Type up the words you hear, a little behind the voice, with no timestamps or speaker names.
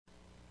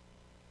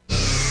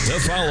The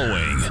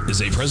following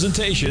is a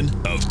presentation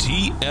of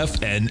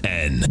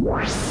TFNN.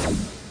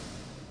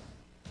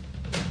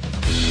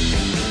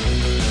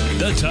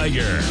 The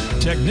Tiger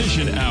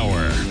Technician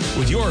Hour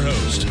with your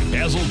host,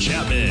 Basil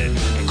Chapman.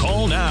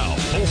 Call now,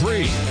 toll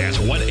free at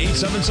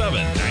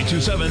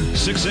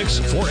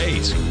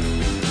 1-877-927-6648.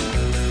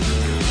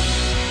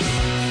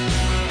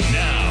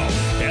 Now,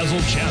 Basil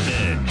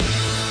Chapman.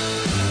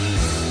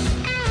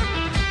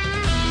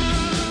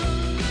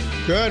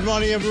 Good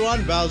morning,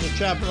 everyone. Basil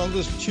Chapman on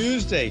this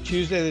Tuesday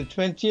the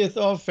 20th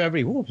of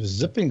February. Ooh,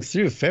 zipping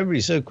through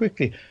February so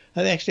quickly.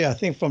 And actually, I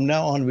think from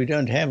now on, we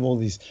don't have all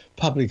these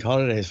public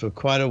holidays for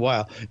quite a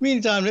while.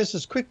 Meantime, let's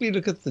just quickly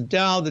look at the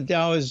Dow. The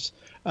Dow is,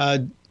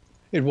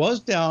 it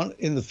was down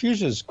in the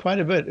futures quite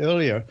a bit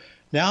earlier.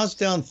 Now it's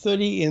down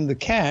 30 in the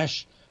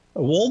cash.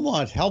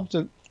 Walmart helped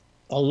it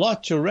a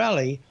lot to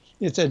rally.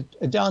 It's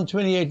down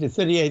 28 to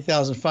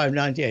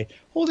 38,598,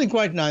 holding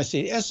quite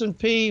nicely.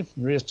 S&P,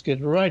 let's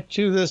get right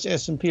to this.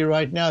 S&P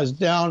right now is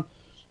down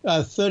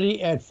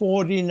 30 at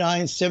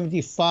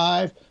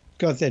 49.75.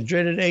 Got that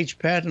dreaded H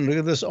pattern. Look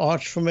at this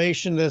arch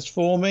formation that's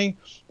forming,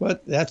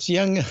 but that's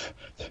young.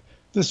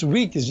 This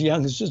week is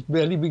young. It's just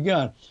barely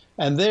begun.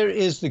 And there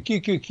is the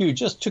QQQ.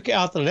 Just took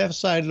out the left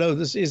side low.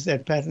 This is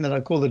that pattern that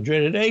I call the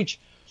dreaded H.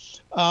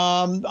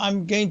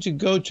 I'm going to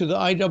go to the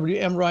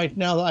IWM right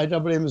now. The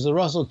IWM is the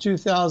Russell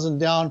 2000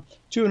 down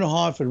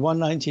 2.5 at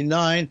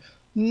 199.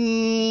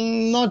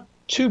 Not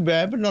too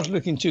bad, but not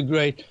looking too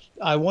great.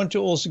 I want to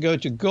also go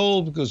to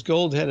gold because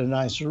gold had a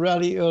nice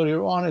rally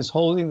earlier on. It's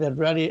holding that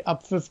rally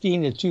up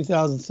 15 at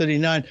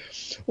 2039.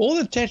 All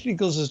the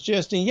technicals are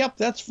suggesting, yep,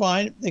 that's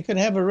fine. They can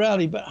have a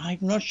rally, but I'm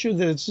not sure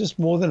that it's just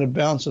more than a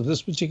bounce at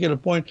this particular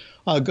point.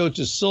 I'll go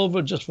to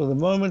silver just for the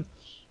moment.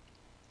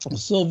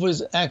 Silver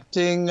is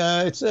acting,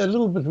 it's a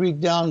little bit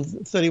weak, down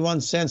 31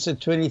 cents at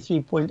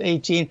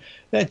 23.18.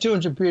 That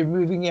 200-period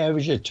moving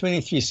average at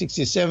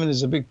 23.67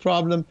 is a big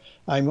problem.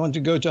 I want to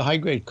go to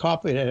high-grade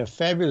copper. It had a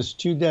fabulous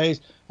 2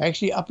 days,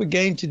 actually up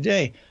again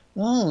today.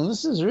 Oh,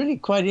 this is really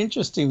quite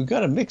interesting. We've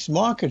got a mixed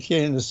market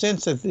here in the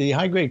sense that the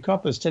high-grade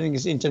copper is telling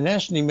us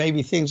internationally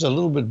maybe things are a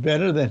little bit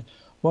better than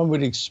one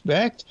would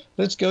expect.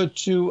 Let's go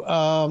to,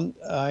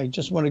 I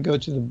just want to go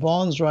to the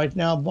bonds right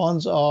now.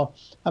 Bonds are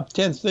up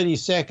 10, 30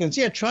 seconds.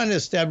 Yeah, trying to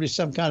establish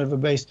some kind of a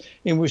base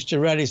in which to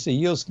rally so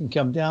yields can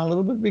come down a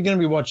little bit. We're going to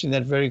be watching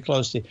that very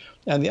closely.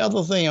 And the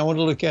other thing I want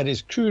to look at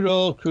is crude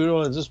oil. Crude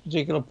oil at this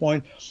particular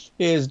point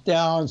is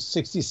down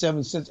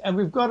 67 cents. And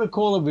we've got a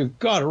caller. We've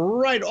got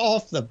right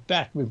off the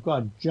bat, we've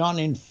got John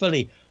in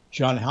Philly.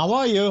 John, how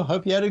are you?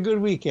 Hope you had a good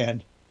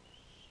weekend.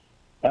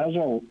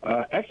 Basil,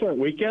 excellent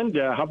weekend.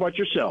 How about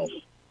yourself?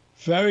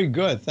 Very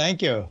good.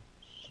 Thank you.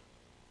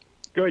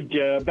 Good.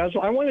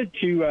 Basil, I wanted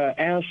to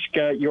ask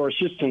your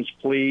assistance,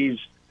 please,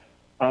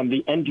 on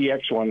the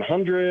NDX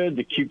 100,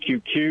 the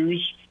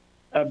QQQs.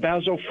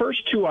 Basil,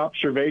 first two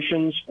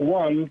observations.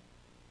 One,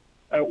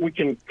 we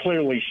can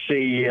clearly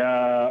see,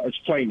 it's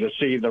plain to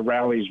see the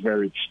rally is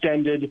very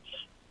extended.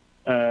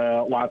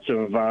 Lots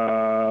of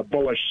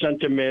bullish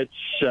sentiments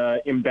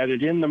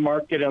embedded in the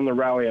market, and the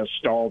rally has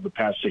stalled the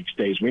past 6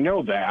 days. We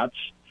know that.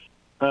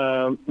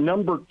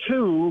 Number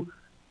two,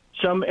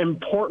 some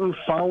important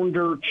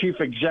founder chief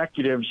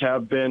executives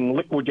have been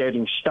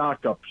liquidating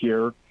stock up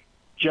here.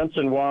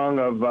 Jensen Huang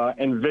of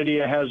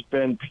NVIDIA has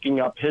been picking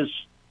up his.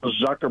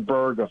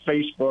 Zuckerberg of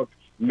Facebook,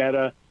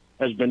 Meta,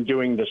 has been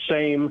doing the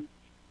same.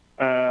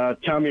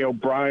 Tommy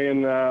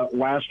O'Brien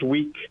last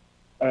week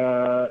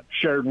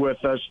shared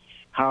with us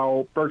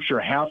how Berkshire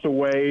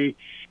Hathaway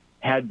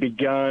had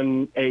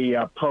begun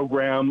a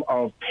program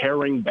of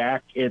paring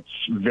back its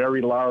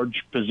very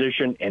large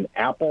position in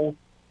Apple.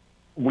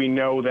 We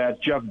know that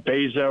Jeff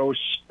Bezos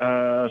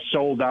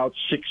sold out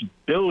 $6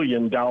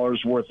 billion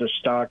worth of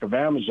stock of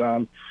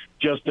Amazon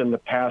just in the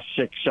past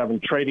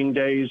 6-7 trading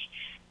days.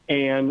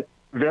 And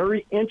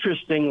very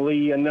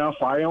interestingly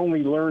enough, I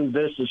only learned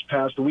this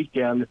past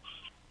weekend,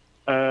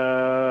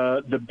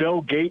 the Bill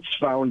Gates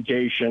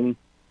Foundation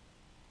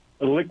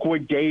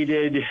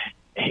liquidated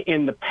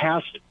in the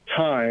past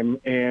time,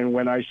 and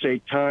when I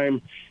say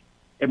time,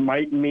 it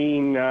might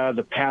mean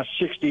the past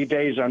 60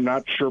 days, I'm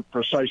not sure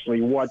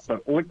precisely what,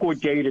 but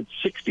liquidated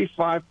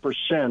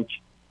 65%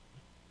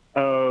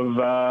 of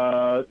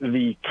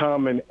the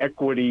common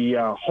equity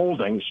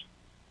holdings.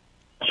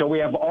 So we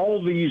have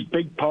all these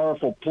big,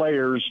 powerful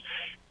players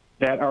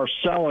that are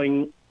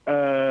selling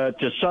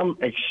to some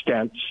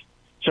extent.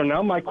 So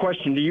now my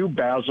question to you,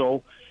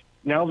 Basil,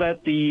 now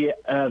that the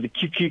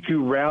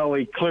QQQ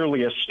rally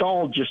clearly has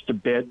stalled just a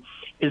bit,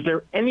 is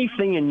there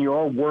anything in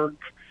your work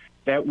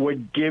that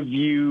would give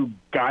you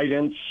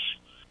guidance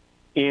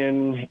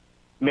in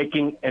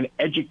making an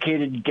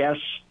educated guess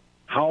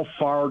how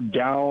far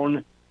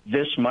down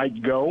this might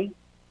go?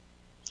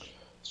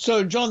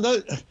 So, John,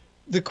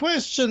 the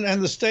question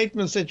and the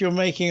statements that you're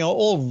making are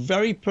all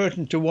very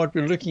pertinent to what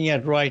we're looking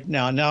at right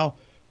now. Now,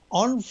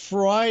 on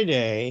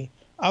Friday,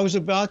 I was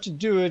about to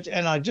do it,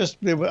 and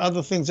there were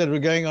other things that were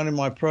going on in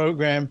my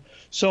program,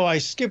 so I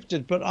skipped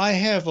it. But I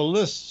have a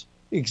list,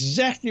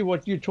 exactly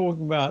what you're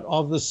talking about,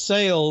 of the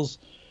sales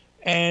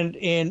And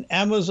in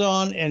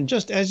Amazon, and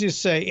just as you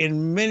say,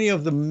 in many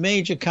of the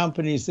major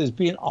companies, there's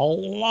been a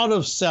lot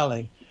of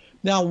selling.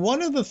 Now,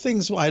 one of the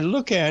things I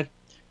look at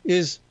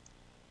is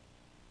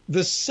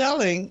the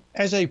selling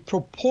as a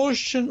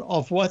proportion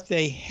of what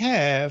they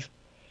have.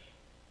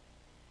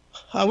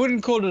 I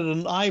wouldn't call it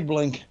an eye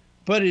blink,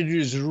 but it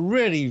is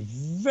really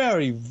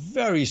very,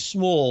 very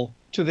small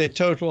to their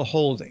total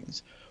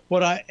holdings.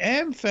 What I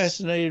am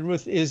fascinated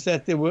with is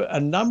that there were a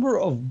number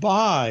of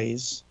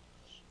buys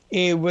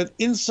with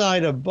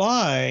insider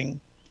buying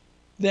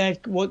that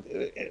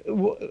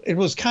it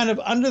was kind of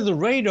under the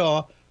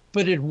radar,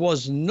 but it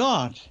was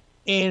not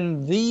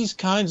in these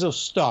kinds of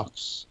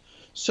stocks.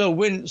 So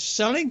when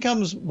selling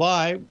comes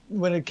by,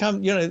 when it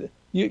comes,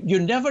 you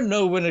never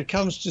know when it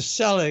comes to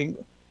selling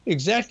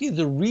exactly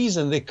the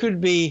reason. There could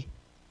be,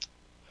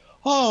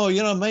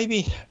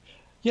 maybe,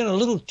 a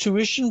little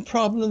tuition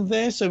problem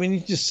there, so we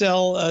need to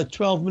sell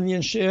 12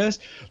 million shares.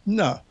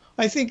 No.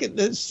 I think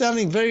that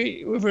selling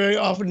very, very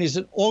often is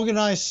an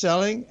organized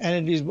selling,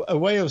 and it is a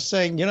way of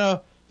saying,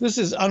 this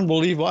is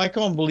unbelievable. I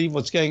can't believe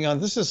what's going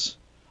on.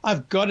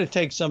 I've got to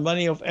take some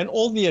money off. And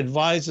all the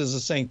advisors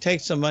are saying, take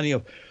some money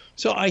off.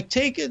 So I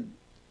take it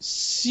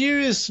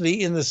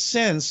seriously in the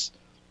sense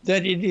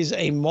that it is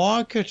a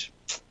market,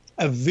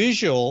 a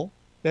visual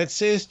that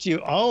says to you,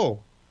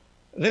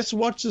 let's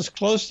watch this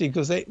closely,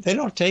 because they're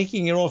not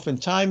taking it off and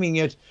timing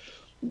it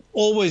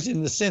always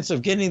in the sense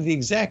of getting the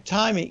exact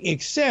timing,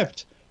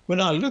 except when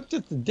I looked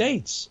at the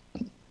dates,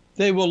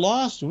 they were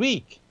last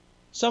week.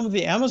 Some of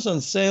the Amazon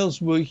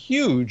sales were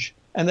huge,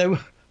 and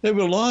they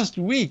were last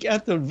week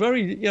at the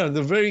very,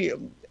 the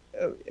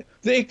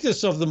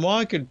ictus of the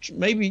market,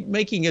 maybe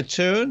making a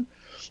turn.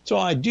 So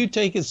I do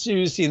take it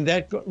seriously in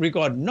that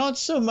regard. Not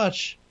so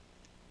much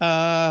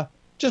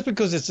just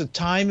because it's a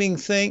timing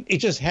thing. It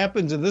just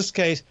happens in this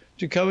case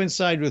to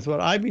coincide with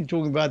what I've been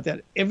talking about,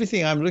 that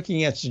everything I'm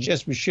looking at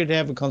suggests we should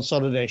have a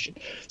consolidation.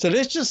 So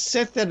let's just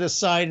set that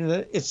aside.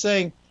 And it's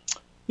saying,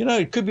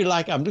 it could be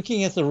like I'm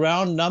looking at the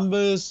round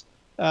numbers.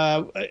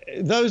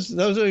 Those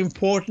are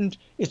important.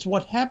 It's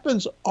what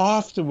happens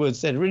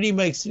afterwards that really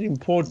makes it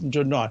important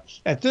or not.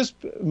 At this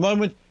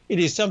moment, it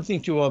is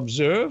something to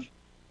observe.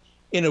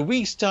 In a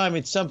week's time,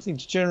 it's something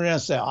to turn around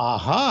and say,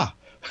 aha.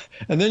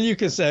 And then you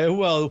can say,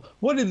 well,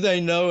 what did they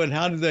know and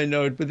how did they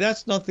know it? But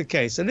that's not the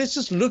case. So let's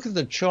just look at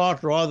the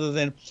chart rather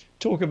than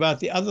talk about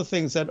the other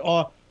things that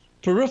are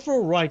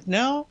peripheral right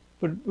now,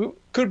 but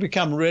could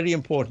become really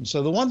important.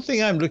 So the one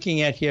thing I'm looking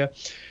at here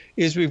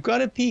is we've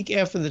got a peak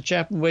F in the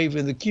Chapman wave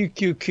in the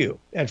QQQ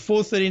at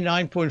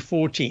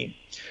 439.14.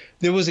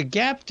 There was a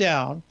gap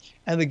down,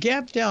 and the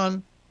gap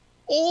down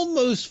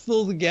almost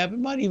filled the gap. It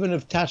might even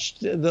have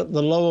touched the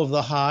low of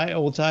the high,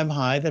 all-time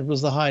high. That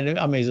was the high.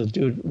 I may as well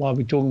do it while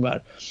we're talking about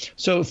it.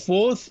 So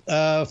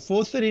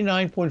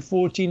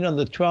 439.14 on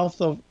the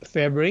 12th of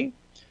February.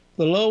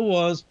 The low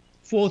was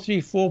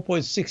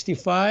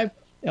 434.65.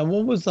 And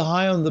what was the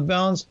high on the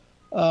bounce?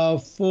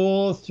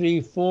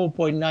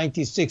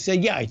 434.96. So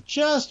yeah, it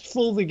just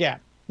filled the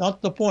gap.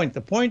 Not the point. The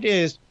point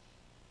is,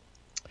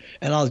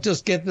 and I'll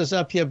just get this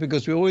up here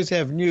because we always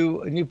have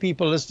new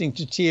people listening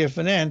to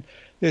TFNN.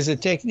 There's a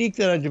technique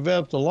that I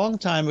developed a long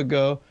time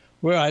ago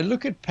where I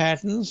look at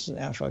patterns.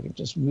 Now, if I can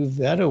just move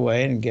that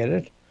away and get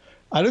it.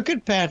 I look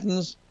at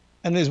patterns,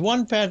 and there's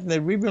one pattern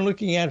that we've been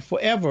looking at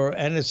forever,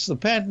 and it's the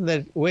pattern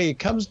that where it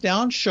comes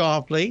down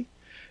sharply,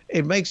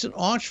 it makes an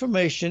arch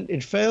formation,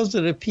 it fails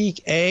at a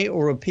peak A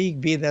or a peak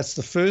B. That's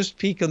the first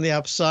peak on the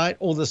upside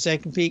or the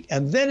second peak,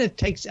 and then it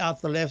takes out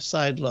the left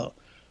side low.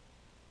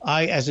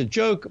 As a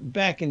joke,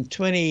 back in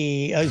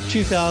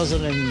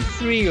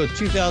 2003 or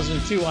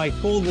 2002, I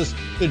called this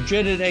the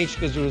dreaded H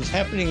because it was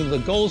happening in the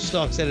gold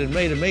stocks that had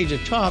made a major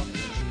top,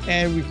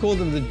 and we called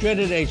them the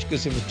dreaded H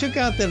because if it took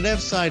out the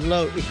left side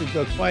low, it could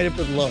go quite a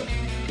bit lower.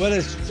 But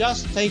it's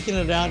just taken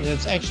it out, and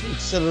it's actually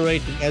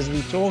accelerating as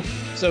we talk.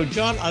 So,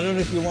 John, I don't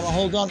know if you want to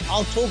hold on.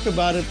 I'll talk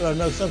about it, but I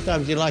know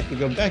sometimes you like to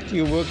go back to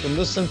your work and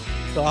listen.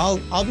 So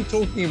I'll be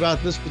talking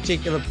about this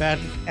particular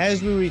pattern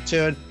as we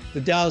return.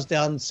 The Dow's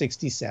down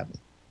 67.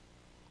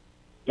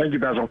 Thank you,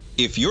 Basil.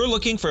 If you're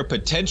looking for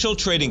potential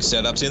trading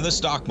setups in the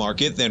stock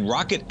market, then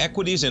Rocket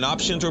Equities and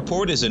Options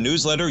Report is a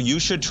newsletter you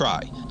should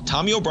try.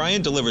 Tommy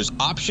O'Brien delivers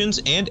options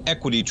and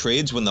equity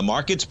trades when the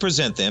markets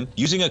present them,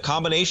 using a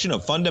combination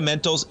of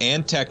fundamentals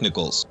and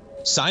technicals.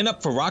 Sign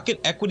up for Rocket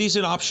Equities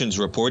and Options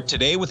Report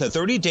today with a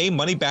 30-day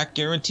money-back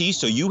guarantee,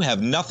 so you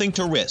have nothing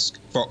to risk.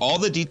 For all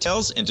the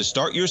details and to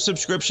start your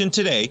subscription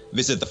today,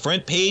 visit the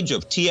front page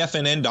of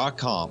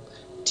TFNN.com.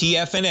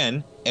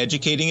 TFNN,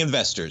 educating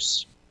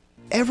investors.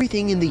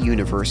 Everything in the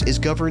universe is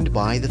governed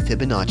by the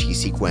Fibonacci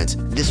sequence.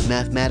 This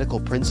mathematical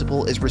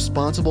principle is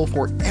responsible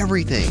for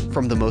everything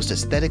from the most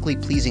aesthetically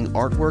pleasing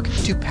artwork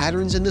to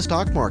patterns in the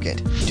stock market.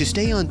 To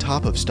stay on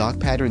top of stock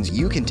patterns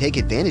you can take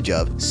advantage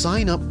of,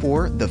 sign up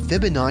for the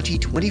Fibonacci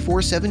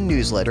 24/7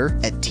 newsletter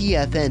at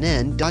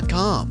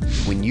TFNN.com.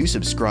 When you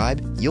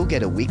subscribe, you'll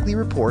get a weekly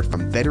report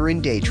from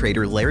veteran day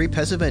trader Larry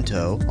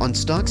Pesavento on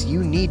stocks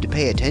you need to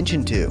pay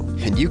attention to.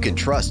 And you can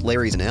trust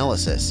Larry's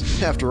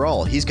analysis. After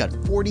all, he's got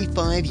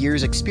 45 years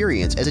years'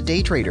 experience as a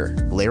day trader.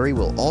 Larry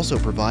will also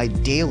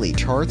provide daily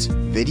charts,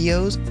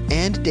 videos,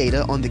 and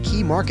data on the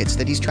key markets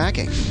that he's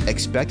tracking.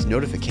 Expect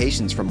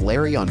notifications from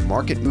Larry on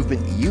market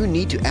movement you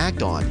need to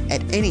act on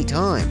at any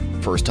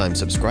time. First-time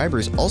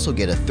subscribers also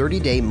get a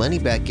 30-day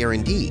money-back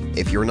guarantee.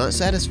 If you're not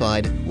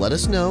satisfied, let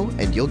us know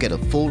and you'll get a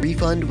full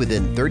refund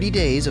within 30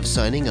 days of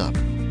signing up.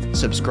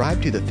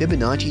 Subscribe to the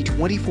Fibonacci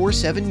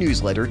 24/7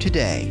 newsletter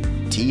today.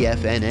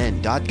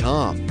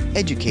 TFNN.com,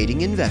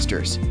 educating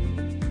investors.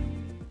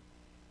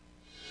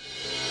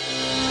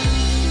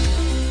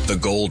 The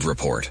Gold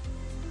Report.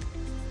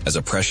 As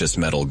a precious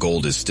metal,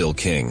 gold is still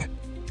king.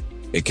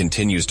 It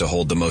continues to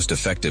hold the most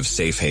effective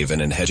safe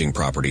haven and hedging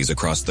properties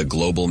across the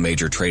global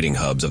major trading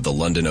hubs of the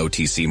London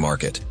OTC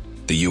market,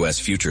 the U.S.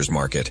 futures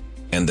market,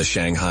 and the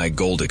Shanghai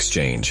Gold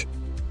Exchange.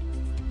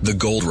 The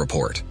Gold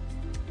Report.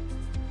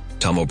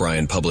 Tom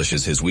O'Brien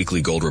publishes his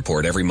weekly gold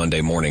report every Monday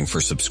morning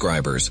for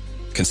subscribers,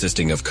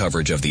 consisting of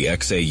coverage of the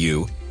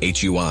XAU,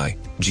 HUI,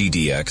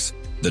 GDX,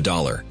 the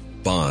dollar,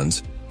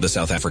 bonds, the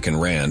South African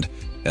rand,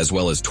 as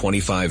well as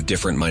 25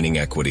 different mining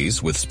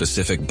equities with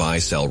specific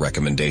buy-sell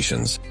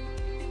recommendations.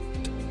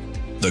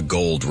 The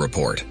Gold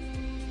Report.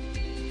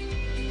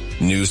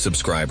 New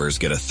subscribers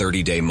get a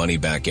 30-day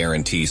money-back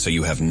guarantee so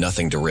you have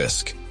nothing to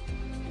risk.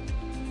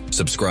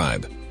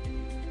 Subscribe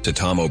to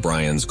Tom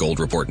O'Brien's Gold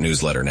Report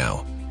newsletter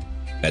now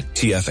at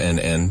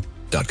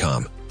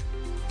TFNN.com.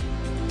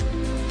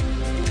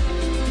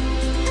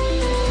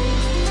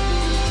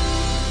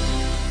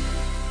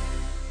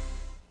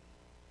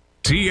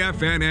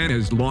 TFNN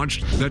has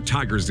launched The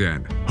Tiger's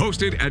Den,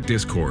 hosted at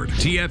Discord.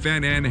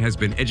 TFNN has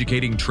been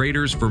educating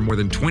traders for more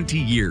than 20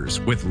 years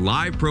with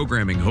live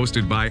programming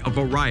hosted by a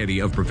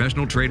variety of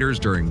professional traders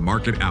during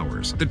market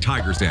hours. The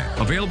Tiger's Den,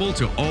 available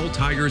to all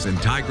tigers and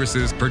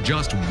tigresses for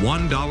just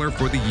 $1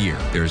 for the year.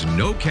 There's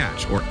no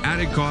catch or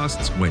added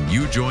costs when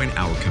you join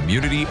our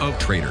community of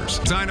traders.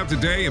 Sign up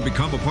today and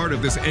become a part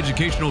of this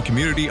educational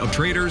community of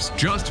traders.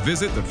 Just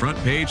visit the front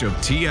page of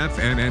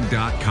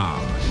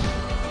TFNN.com.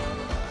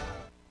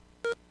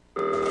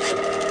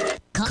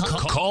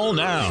 Call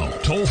now,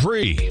 toll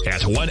free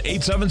at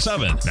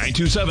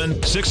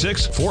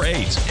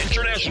 1-877-927-6648.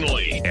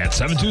 Internationally at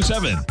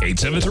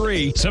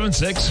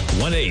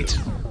 727-873-7618.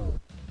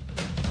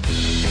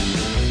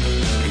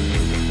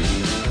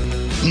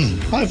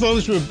 Hi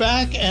folks, we're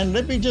back, and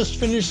let me just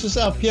finish this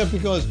up here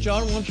because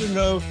John wants to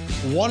know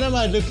what am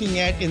I looking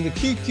at in the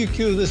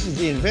QQQ. This is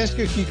the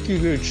Invesco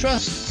QQQ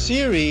Trust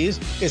Series.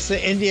 It's the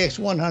NDX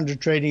 100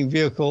 trading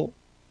vehicle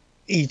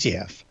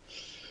ETF.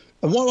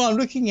 And what I'm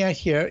looking at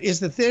here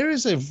is that there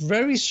is a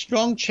very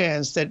strong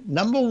chance that,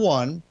 number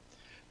one,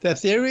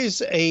 that there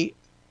is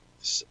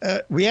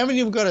we haven't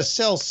even got a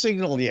sell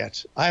signal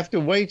yet. I have to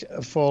wait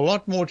for a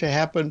lot more to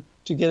happen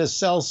to get a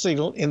sell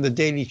signal in the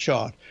daily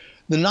chart.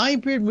 The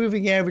 9-period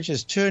moving average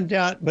has turned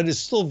out, but it's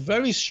still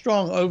very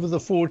strong over the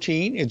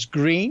 14. It's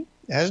green.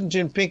 It hasn't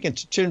turned pink. And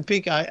to turn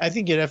pink, I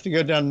think you'd have to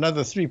go down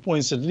another 3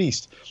 points at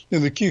least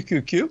in the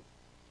QQQ.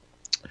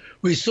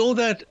 We saw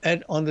that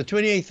on the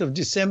 28th of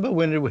December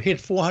when it hit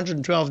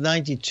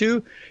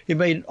 412.92. It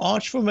made an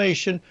arch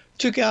formation,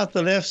 took out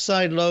the left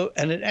side low,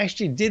 and it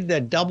actually did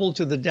that double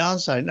to the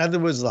downside. In other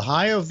words, the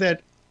high of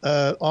that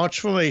arch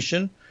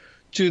formation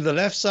to the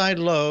left side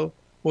low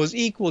was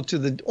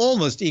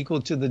almost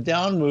equal to the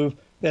down move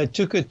that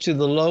took it to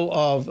the low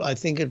of, I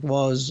think it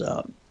was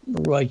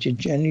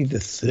January the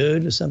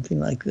 3rd or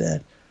something like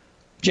that.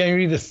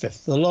 January the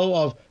 5th, the low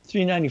of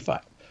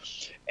 395.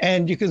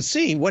 And you can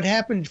see what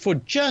happened for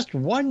just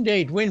one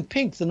day. It went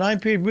pink. The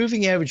 9-period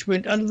moving average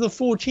went under the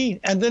 14,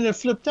 and then it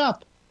flipped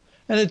up.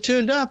 And it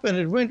turned up, and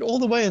it went all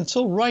the way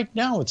until right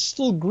now. It's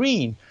still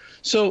green.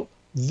 So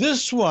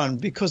this one,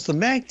 because the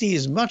MACD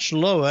is much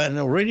lower and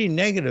already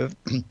negative,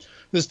 the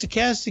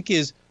stochastic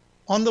is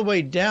on the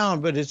way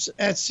down, but it's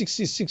at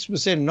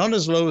 66%, not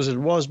as low as it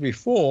was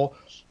before.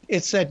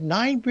 It's that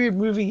 9-period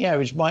moving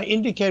average, my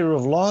indicator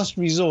of last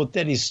resort,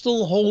 that is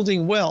still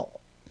holding well.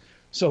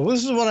 So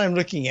this is what I'm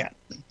looking at.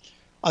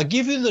 I'll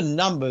give you the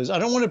numbers. I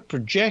don't want to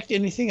project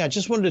anything. I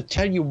just want to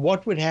tell you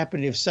what would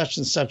happen if such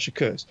and such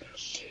occurs.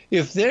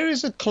 If there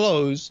is a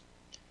close,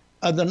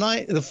 the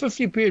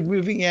 50-period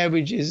moving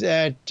average is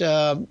at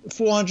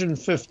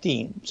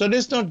 415. So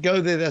let's not go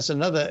there. That's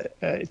another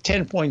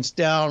 10 points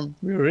down.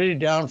 We're already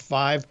down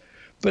 5.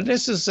 But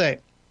let's just say,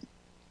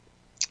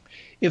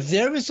 if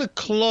there is a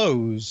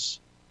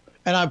close,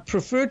 and I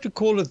prefer to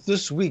call it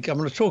this week, I'm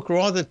going to talk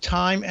rather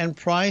time and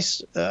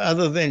price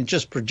other than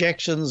just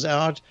projections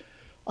out.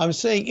 I'm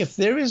saying if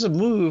there is a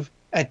move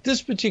at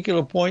this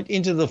particular point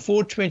into the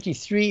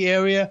 423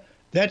 area,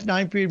 that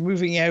 9-period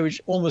moving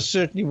average almost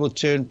certainly will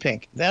turn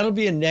pink. That'll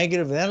be a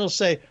negative. That'll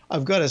say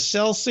I've got a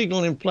sell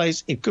signal in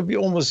place. It could be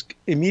almost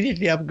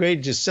immediately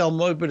upgraded to sell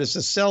mode, but it's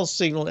a sell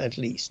signal at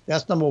least.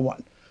 That's number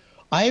one.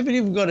 I haven't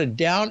even got a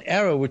down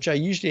arrow, which I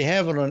usually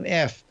have it on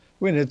F.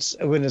 When it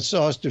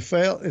starts to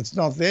fail, it's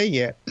not there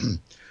yet.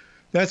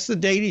 That's the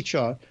daily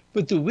chart.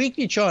 But the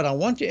weekly chart, I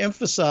want to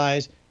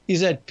emphasize,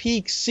 is at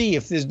peak C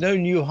if there's no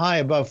new high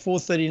above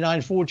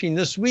 439.14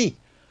 this week.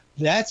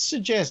 That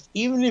suggests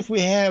even if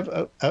we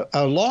have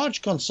a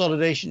large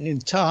consolidation in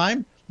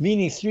time,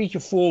 meaning 3 to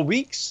 4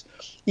 weeks,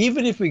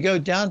 even if we go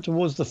down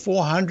towards the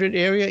 400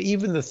 area,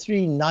 even the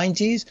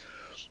 390s,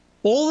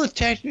 all the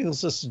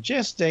technicals are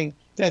suggesting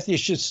that there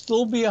should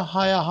still be a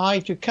higher high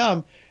to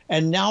come.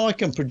 And now I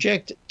can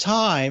project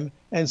time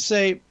and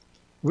say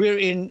we're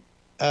in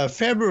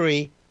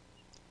February.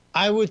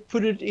 I would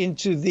put it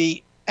into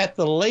the, at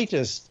the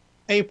latest,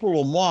 April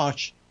or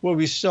March, where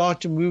we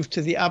start to move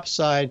to the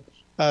upside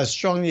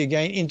strongly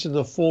again into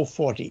the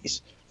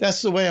 440s.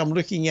 That's the way I'm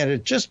looking at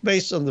it, just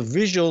based on the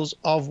visuals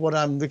of what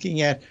I'm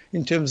looking at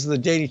in terms of the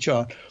daily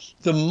chart.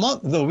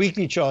 The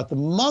weekly chart, the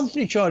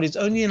monthly chart is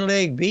only in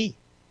leg B.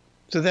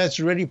 So that's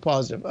really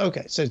positive.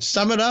 Okay, so to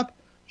sum it up,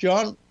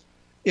 John,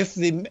 if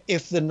the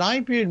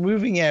 9-period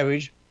moving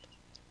average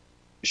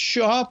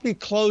sharply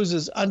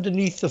closes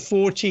underneath the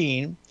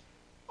 14,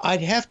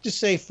 I'd have to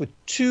say for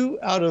 2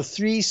 out of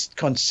 3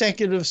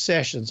 consecutive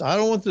sessions, I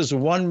don't want this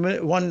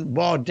one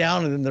bar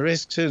down and then the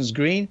rest turns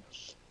green.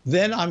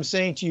 Then I'm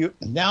saying to you,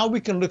 now we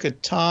can look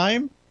at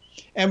time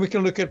and we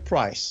can look at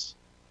price.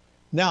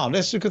 Now,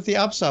 let's look at the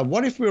upside.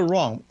 What if we're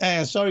wrong?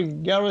 And sorry,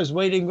 Garo's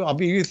waiting. I'll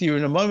be with you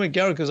in a moment,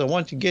 Garo, because I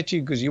want to get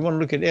you because you want to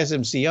look at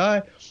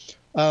SMCI.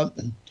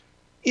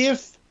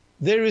 If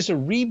there is a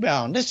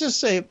rebound, let's just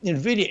say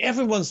NVIDIA,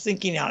 everyone's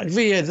thinking now,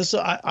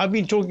 NVIDIA, I've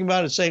been talking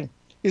about it saying,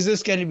 is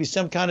this going to be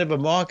some kind of a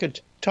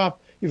market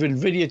top if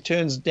NVIDIA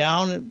turns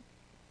down?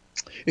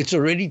 It's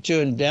already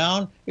turned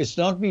down. It's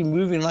not been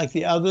moving like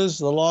the others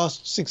the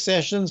last 6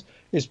 sessions.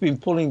 It's been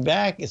pulling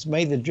back. It's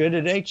made the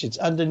dreaded H. It's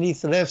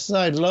underneath the left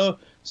side low.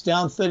 It's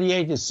down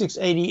 38 to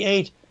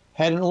 688.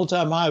 Had an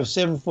all-time high of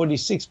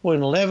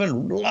 746.11.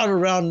 A lot of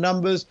round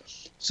numbers.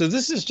 So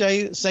this is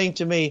saying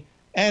to me,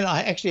 and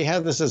I actually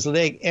have this as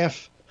leg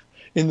F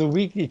in the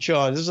weekly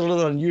chart. This is a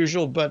little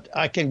unusual, but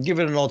I can give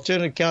it an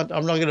alternate count.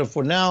 I'm not going to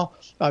for now.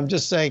 I'm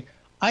just saying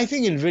I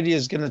think NVIDIA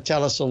is going to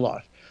tell us a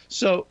lot.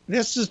 So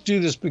let's just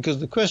do this because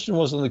the question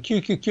was on the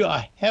QQQ.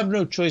 I have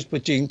no choice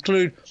but to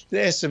include the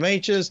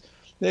SMHs.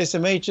 The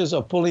SMHs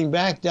are pulling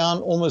back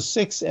down almost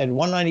 6 at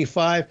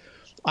 195.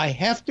 I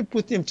have to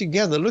put them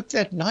together. Look,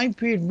 that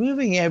 9-period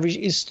moving average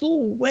is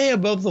still way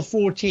above the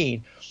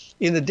 14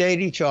 in the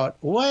daily chart,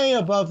 way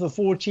above the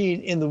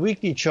 14 in the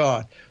weekly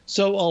chart.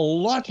 So a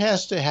lot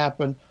has to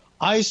happen.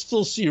 I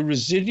still see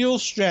residual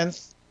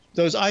strength,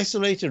 those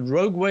isolated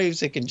rogue waves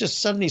that can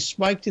just suddenly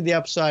spike to the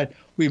upside.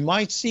 We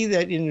might see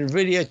that in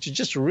NVIDIA to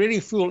just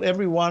really fool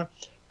everyone.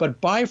 But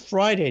by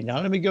Friday,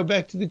 now let me go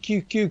back to the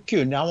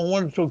QQQ. Now I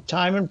want to talk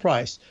time and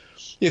price.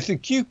 If the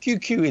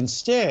QQQ,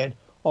 instead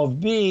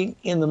of being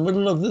in the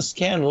middle of this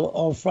candle,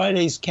 of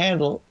Friday's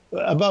candle,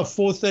 above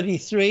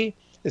 433,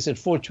 it's at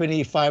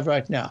 425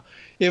 right now.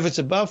 If it's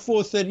above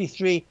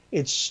 433,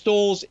 it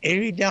stalls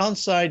any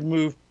downside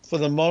move for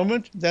the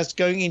moment. That's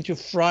going into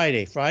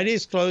Friday. Friday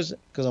is closed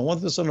because I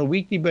want this on a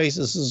weekly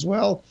basis as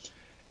well.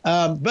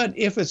 But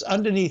if it's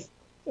underneath,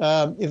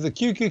 if the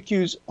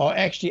QQQs are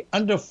actually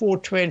under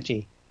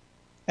 420,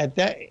 at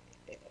that,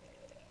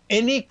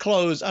 any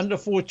close under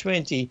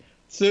 420,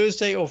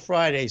 Thursday or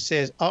Friday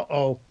says,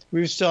 uh-oh,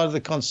 we've started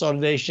the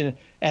consolidation,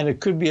 and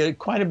it could be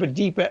quite a bit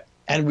deeper,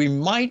 and we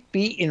might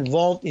be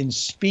involved in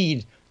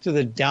speed to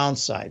the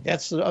downside.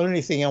 That's the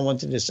only thing I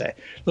wanted to say.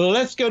 Well,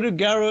 let's go to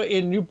Garo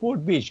in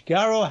Newport Beach.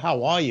 Garo,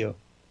 how are you?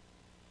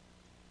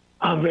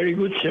 I'm very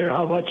good, sir.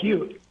 How about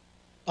you?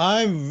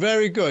 I'm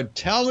very good.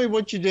 Tell me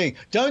what you're doing.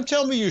 Don't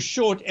tell me you're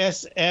short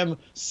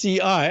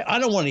SMCI. I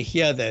don't want to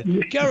hear that.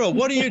 Garo,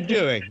 what are you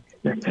doing?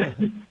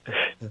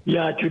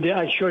 Yeah, today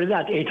I shorted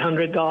at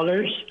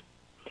 $800,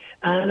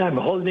 and I'm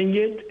holding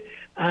it,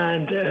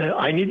 and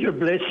I need your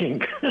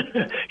blessing.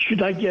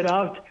 Should I get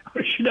out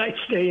or should I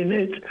stay in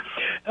it?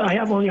 I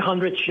have only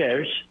 100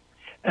 shares.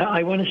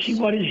 I want to see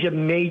what is the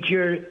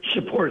major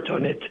support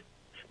on it,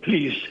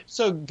 please.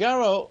 So,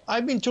 Garo,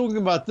 I've been talking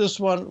about this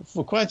one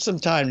for quite some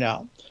time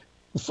now.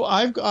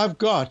 I've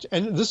got,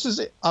 and this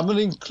is, I'm going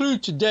to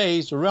include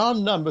today's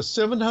round number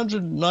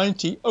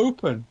 790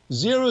 open,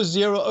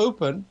 00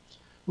 open,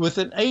 with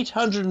an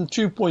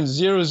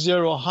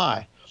 802.00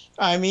 high.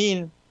 I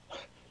mean,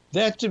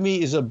 that to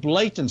me is a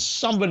blatant,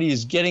 somebody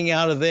is getting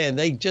out of there and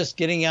they just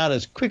getting out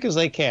as quick as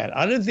they can.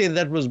 I don't think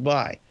that was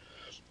buy.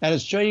 And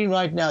it's trading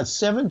right now at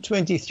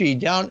 723,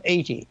 down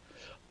 80.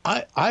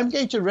 I'm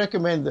going to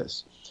recommend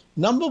this.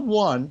 Number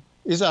one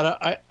is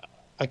that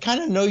I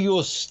kind of know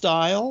your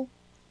style.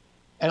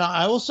 And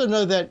I also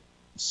know that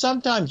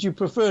sometimes you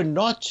prefer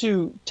not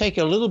to take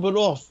a little bit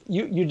off.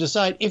 You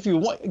decide if you're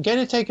going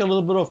to take a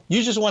little bit off,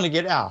 you just want to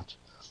get out.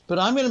 But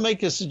I'm going to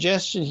make a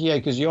suggestion here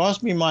because you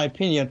asked me my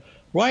opinion.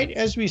 Right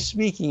as we're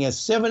speaking at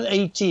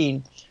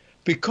 718,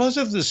 because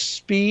of the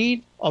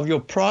speed of your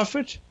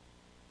profit,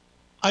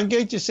 I'm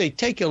going to say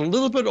take a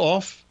little bit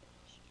off.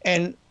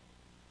 And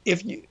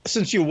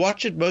since you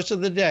watch it most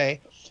of the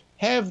day,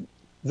 have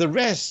the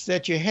rest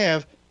that you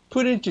have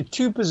put into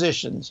 2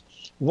 positions.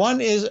 One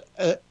is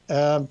a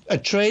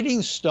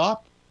trading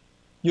stop.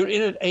 You're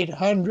in at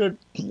 800.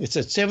 It's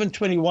at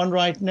 721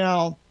 right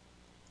now.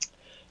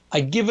 I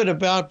give it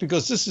about,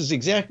 because this is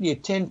exactly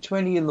at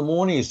 10:20 in the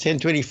morning, it's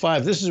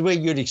 10:25. This is where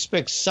you'd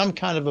expect some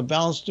kind of a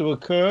bounce to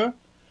occur.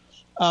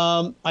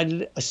 I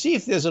see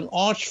if there's an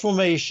arch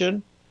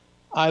formation.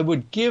 I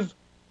would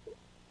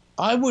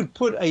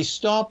put a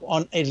stop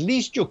on at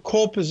least your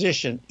core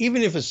position,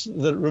 even if it's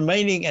the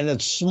remaining and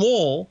it's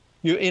small,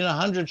 you're in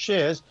 100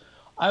 shares,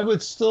 I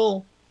would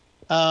still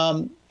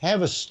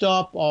have a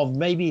stop of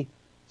maybe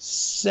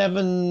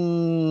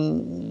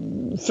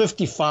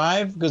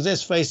 755, because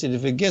let's face it,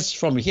 if it gets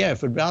from here,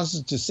 if it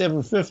bounces to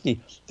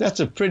 750, that's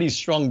a pretty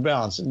strong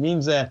bounce. It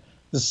means that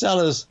the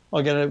sellers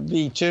are going to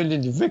be turned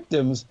into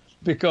victims,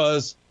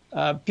 because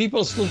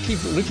people still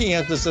keep looking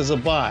at this as a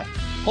buy.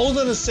 Hold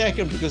on a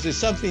second, because there's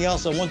something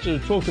else I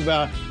wanted to talk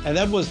about, and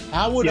that was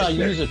how would I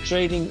use a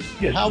trading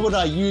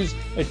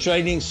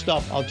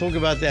stop. I'll talk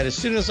about that as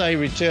soon as I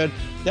return.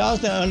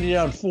 Dow's now only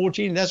down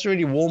 14. That's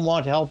really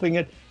Walmart helping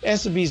it.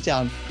 S&P's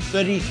down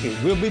 33.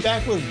 We'll be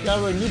back with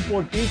Garo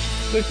Newport Beach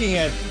looking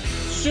at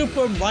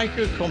super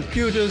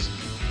microcomputers.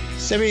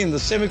 In the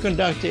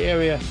semiconductor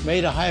area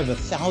made a high of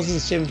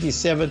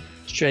 1,077.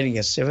 It's trading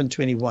at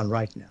 721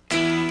 right now.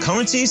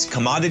 Currencies,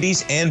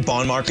 commodities, and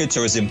bond markets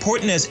are as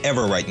important as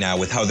ever right now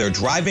with how they're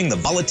driving the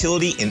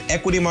volatility in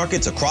equity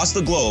markets across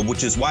the globe,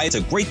 which is why it's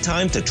a great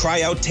time to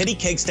try out Teddy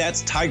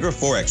Kegstad's Tiger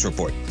Forex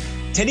Report.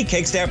 Teddy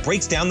Kegstad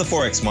breaks down the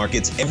Forex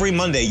markets every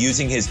Monday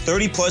using his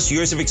 30-plus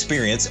years of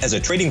experience as a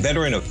trading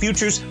veteran of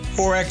futures,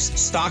 Forex,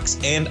 stocks,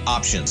 and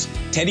options.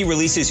 Teddy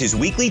releases his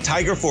weekly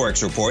Tiger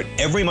Forex Report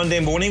every Monday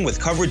morning with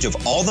coverage of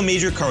all the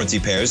major currency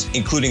pairs,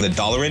 including the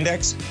dollar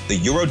index, the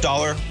euro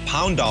dollar,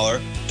 pound dollar,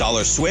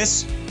 dollar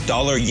Swiss,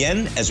 dollar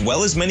yen, as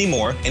well as many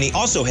more, and he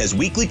also has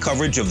weekly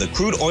coverage of the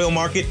crude oil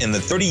market and the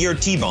 30-year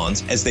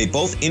T-bonds, as they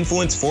both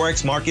influence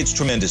Forex markets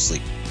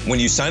tremendously. When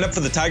you sign up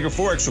for the Tiger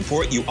Forex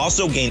Report, you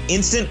also gain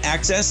instant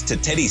access to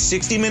Teddy's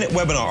 60-minute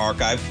webinar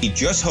archive he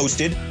just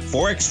hosted,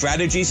 Forex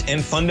Strategies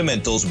and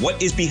Fundamentals,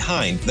 What is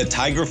Behind the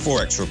Tiger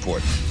Forex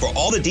Report. For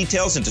all the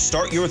details and to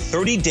start your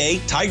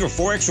 30-day Tiger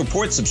Forex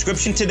Report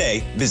subscription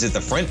today, visit the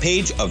front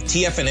page of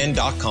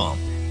TFNN.com.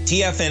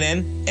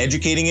 TFNN,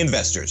 educating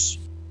investors.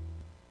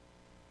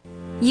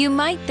 You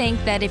might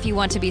think that if you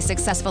want to be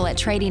successful at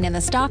trading in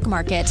the stock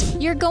market,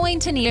 you're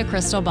going to need a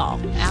crystal ball.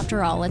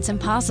 After all, it's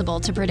impossible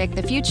to predict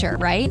the future,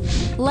 right?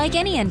 Like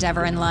any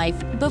endeavor in life,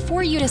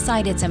 before you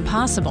decide it's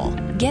impossible,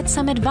 get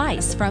some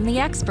advice from the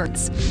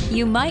experts.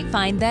 You might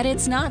find that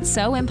it's not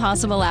so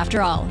impossible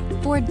after all.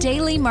 For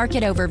daily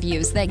market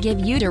overviews that give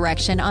you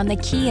direction on the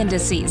key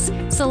indices,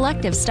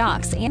 selective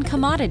stocks, and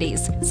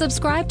commodities,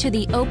 subscribe to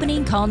the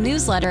Opening Call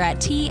newsletter at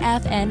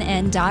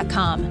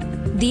TFNN.com.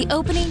 The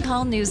Opening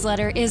Call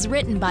newsletter is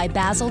written by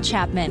Basil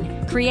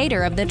Chapman,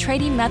 creator of the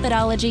trading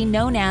methodology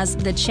known as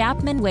the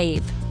Chapman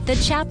Wave. The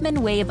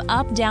Chapman Wave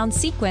up-down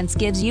sequence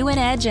gives you an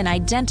edge in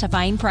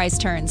identifying price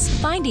turns,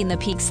 finding the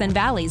peaks and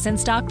valleys in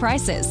stock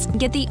prices.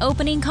 Get the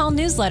Opening Call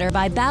newsletter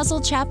by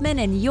Basil Chapman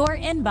in your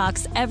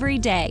inbox every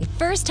day.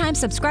 First-time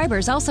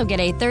subscribers also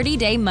get a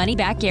 30-day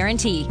money-back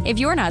guarantee. If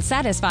you're not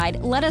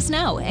satisfied, let us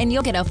know, and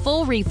you'll get a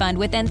full refund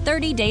within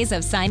 30 days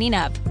of signing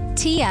up.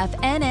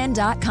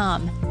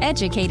 TFNN.com,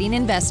 educating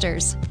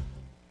investors.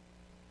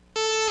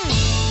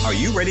 Are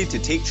you ready to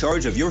take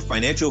charge of your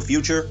financial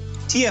future?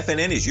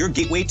 TFNN is your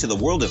gateway to the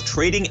world of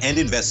trading and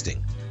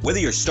investing. Whether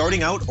you're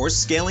starting out or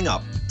scaling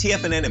up,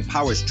 TFNN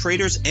empowers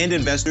traders and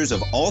investors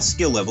of all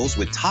skill levels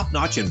with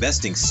top-notch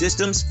investing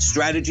systems,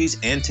 strategies,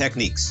 and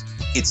techniques.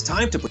 It's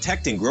time to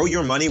protect and grow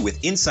your money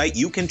with insight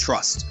you can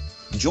trust.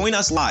 Join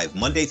us live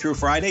Monday through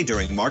Friday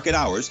during market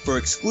hours for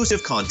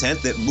exclusive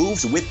content that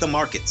moves with the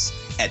markets.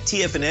 At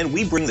TFNN,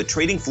 we bring the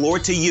trading floor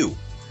to you.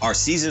 Our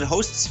seasoned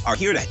hosts are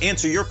here to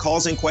answer your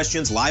calls and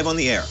questions live on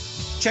the air.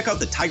 Check out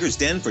the Tiger's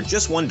Den for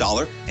just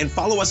 $1 and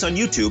follow us on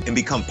YouTube and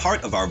become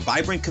part of our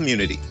vibrant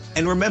community.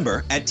 And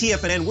remember, at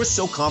TFNN, we're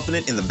so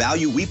confident in the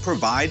value we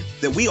provide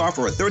that we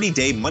offer a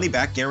 30-day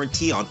money-back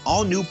guarantee on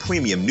all new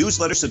premium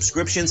newsletter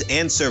subscriptions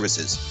and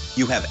services.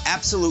 You have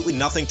absolutely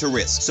nothing to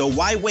risk, so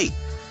why wait?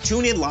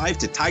 Tune in live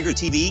to Tiger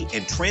TV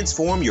and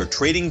transform your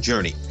trading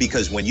journey,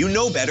 because when you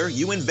know better,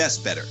 you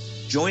invest better.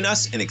 Join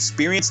us and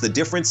experience the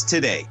difference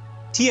today.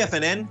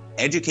 TFNN,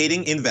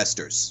 educating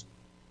investors.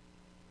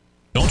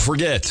 Don't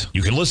forget,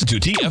 you can listen to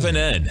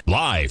TFNN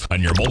live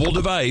on your mobile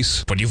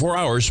device 24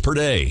 hours per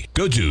day.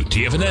 Go to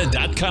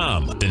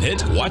TFNN.com, then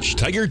hit Watch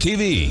Tiger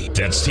TV.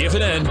 That's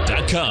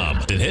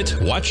TFNN.com, then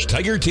hit Watch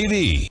Tiger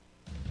TV.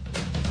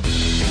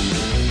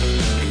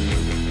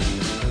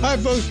 Hi,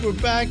 folks. We're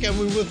back, and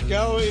we're with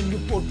Garo in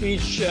Newport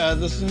Beach.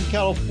 This is in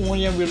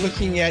California. We're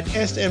looking at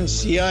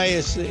SMCI.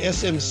 It's the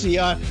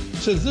SMCI.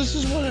 So this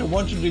is what I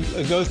wanted to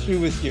go through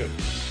with you.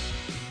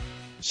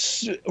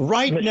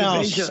 Right Mr.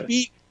 now,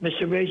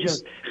 Mr. Basil,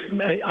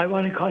 I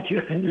want to cut you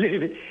a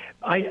little bit.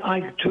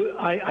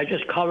 I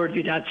just covered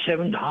it at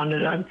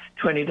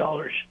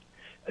 $720.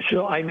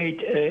 So I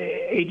made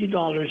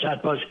 $80.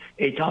 That was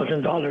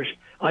 $8,000.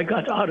 I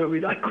got out of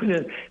it. I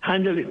couldn't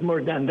handle it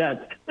more than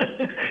that.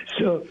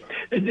 So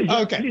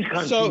please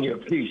continue,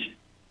 please.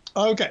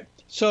 Okay.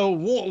 So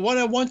what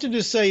I wanted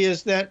to say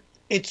is that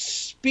it's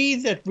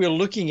speed that we're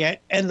looking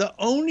at, and the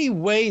only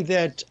way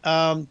that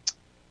the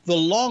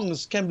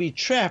longs can be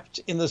trapped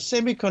in the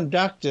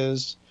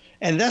semiconductors,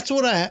 and that's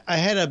what I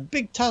had a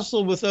big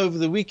tussle with over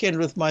the weekend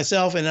with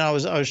myself, and I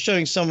was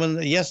showing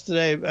someone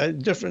yesterday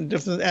different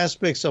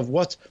aspects of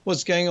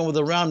what's going on with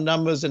the round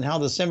numbers and how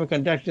the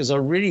semiconductors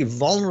are really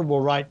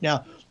vulnerable right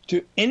now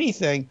to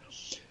anything,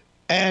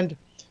 and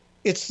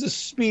it's the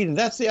speed. And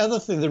that's the other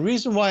thing. The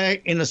reason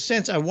why, in a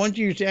sense, I want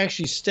you to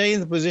actually stay in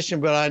the position,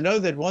 but I know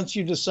that once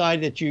you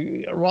decide that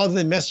you, rather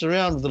than mess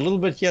around with a little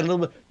bit here, a little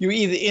bit, you're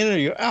either in or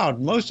you're out.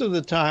 Most of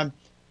the time,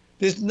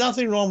 there's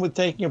nothing wrong with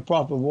taking a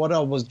profit. What I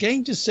was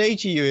going to say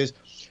to you is,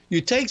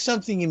 you take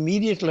something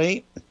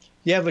immediately,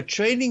 you have a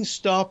trading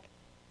stop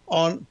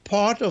on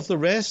part of the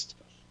rest,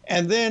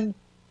 and then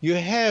you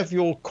have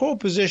your core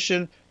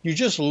position, you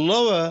just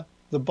lower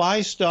the buy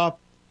stop,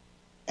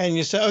 and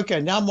you say,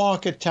 okay, now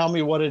market, tell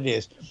me what it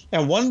is.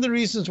 And one of the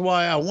reasons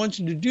why I want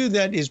you to do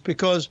that is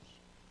because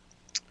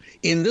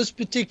in this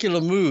particular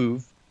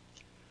move,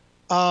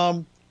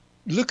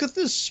 look at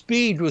the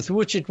speed with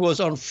which it was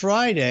on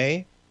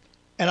Friday.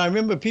 And I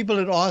remember people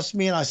had asked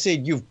me, and I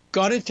said, you've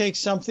got to take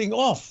something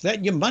off.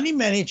 That your money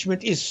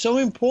management is so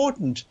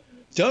important.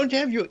 Don't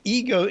have your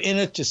ego in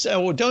it to say,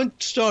 or don't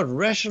start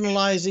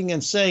rationalizing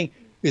and saying,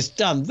 it's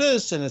done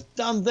this and it's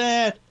done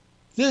that.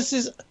 This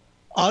is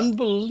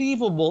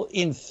unbelievable.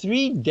 In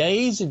 3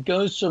 days, it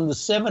goes from the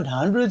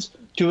 700s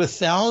to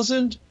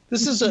 1,000.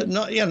 This is this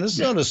is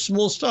not a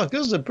small stock.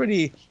 This is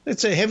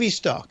it's a heavy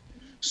stock.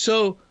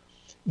 So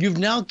you've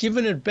now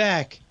given it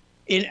back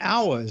in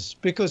hours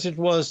because it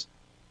was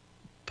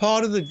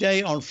part of the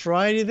day on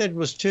Friday that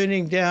was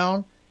turning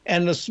down.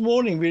 And this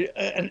morning, we've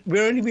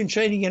only been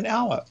trading an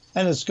hour,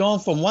 and it's gone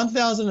from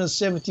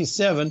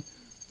 1,077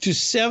 to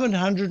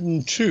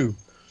 702.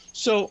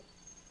 So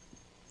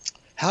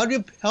how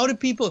do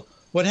people,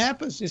 what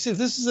happens? You see,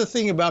 this is the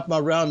thing about my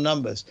round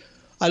numbers.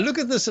 I look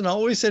at this and I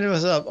always say to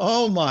myself,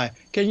 oh my,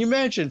 can you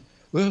imagine?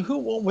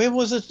 Where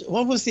was it?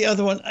 What was the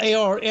other one?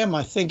 ARM,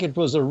 I think it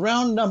was a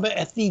round number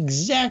at the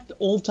exact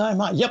all-time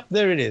high. Yep,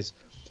 there it is.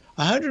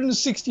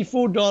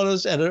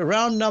 $164 at a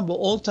round number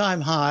all-time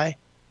high.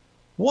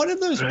 What are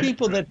those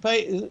people that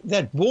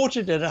bought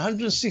it at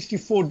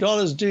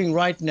 $164 doing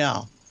right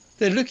now?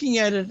 They're looking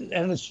at it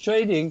and it's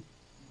trading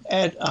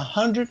at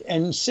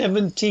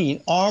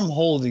 117. ARM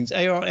Holdings,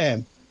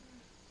 ARM.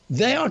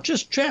 They are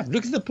just trapped.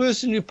 Look at the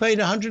person who paid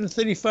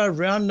 135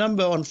 round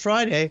number on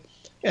Friday,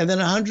 and then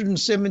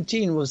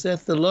 117. Was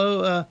that the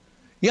low?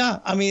 Yeah,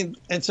 I mean,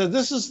 and so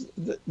this is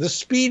the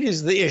speed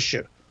is the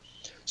issue.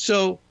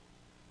 So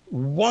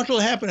what will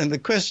happen? And the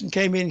question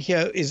came in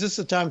here, is this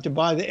the time to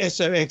buy the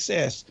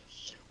SOXS?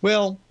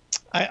 Well,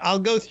 I'll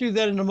go through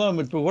that in a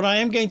moment. But what I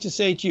am going to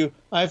say to you,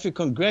 I have to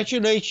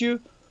congratulate you.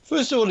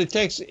 First of all, it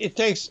takes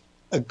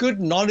a good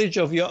knowledge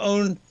of your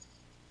own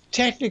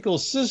technical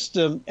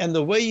system and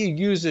the way you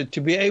use it to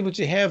be able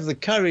to have the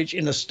courage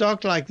in a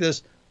stock like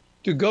this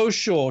to go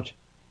short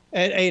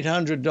at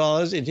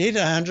 $800. It hit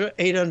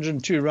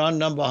 802 round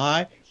number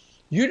high.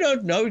 You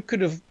don't know, it could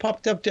have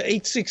popped up to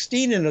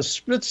 816 in a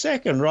split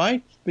second,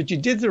 right? But you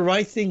did the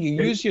right thing. You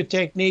used your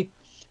technique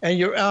and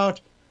you're out.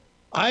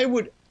 I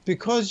would,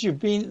 because you've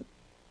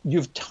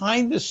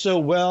timed this so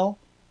well,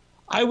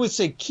 I would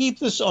say keep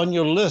this on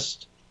your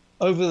list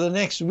over the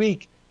next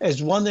week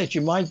as one that you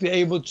might be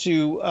able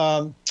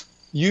to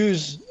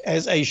use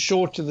as a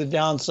short to the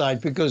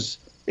downside, because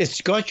it's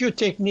got your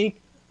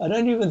technique. I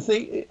don't even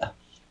think,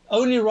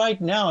 only right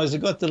now has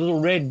it got the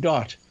little red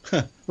dot,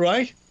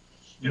 right?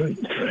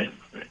 Right.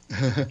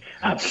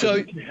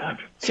 Absolutely.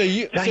 So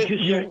you, thank you,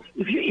 sir.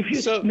 If you,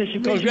 so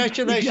Mr.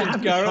 congratulations,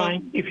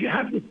 Garo. If you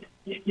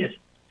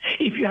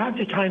have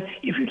the time,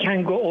 if you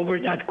can go over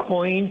that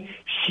coin,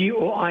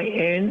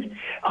 COIN,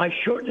 I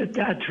shorted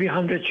that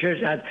 300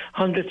 shares at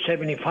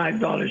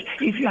 $175.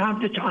 If you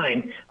have the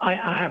time, I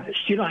have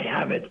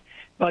it.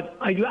 But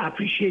I do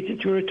appreciate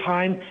it, your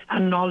time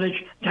and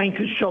knowledge. Thank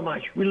you so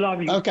much. We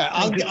love you. Okay,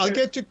 I'll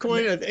get to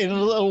coin it in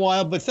a little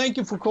while, but thank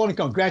you for calling.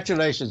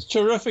 Congratulations.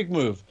 Terrific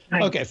move.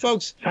 Okay,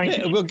 folks,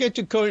 we'll get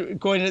to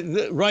coin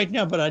it right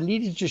now, but I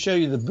needed to show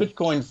you the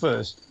Bitcoin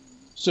first.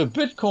 So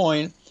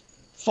Bitcoin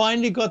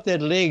finally got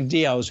that leg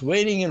D. I was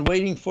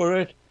waiting for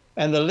it,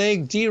 and the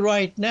leg D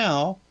right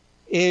now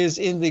is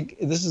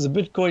this is a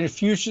Bitcoin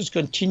futures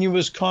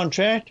continuous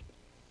contract.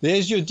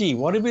 There's your D.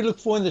 What do we look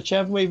for in the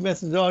Chapman wave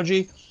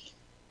methodology?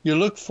 You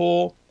look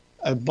for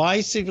a buy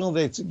signal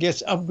that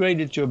gets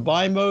upgraded to a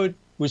buy mode,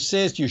 which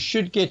says you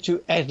should get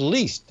to at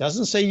least,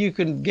 doesn't say you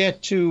can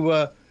get to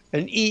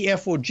an E,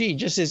 F, or G,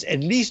 just says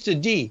at least a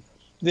D.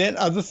 Then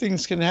other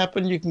things can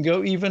happen. You can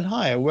go even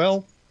higher.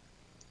 Well,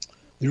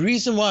 the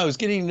reason why I was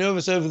getting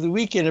nervous over the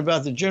weekend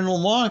about the general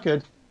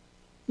market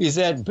is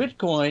that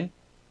Bitcoin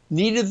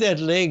needed that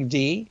leg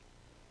D.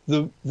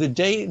 The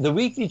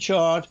weekly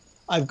chart,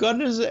 I've got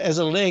it as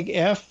a leg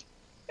F,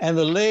 and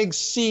the leg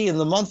C in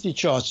the monthly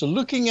chart. So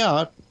looking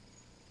out,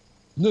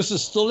 this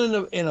is still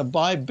in a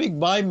big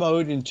buy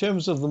mode in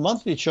terms of the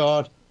monthly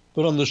chart,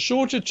 but on the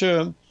shorter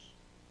term,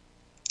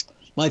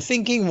 my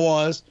thinking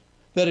was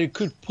that it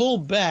could pull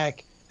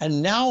back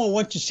And now I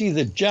want to see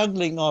the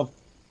juggling of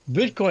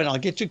Bitcoin. I'll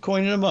get to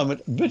coin in a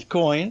moment.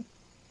 Bitcoin,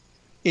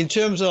 in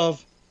terms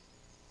of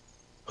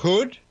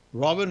Hood,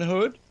 Robin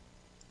Hood.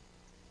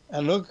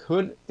 And look,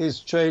 Hood is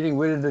trading.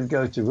 Where did it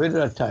go to? Where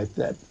did I type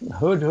that?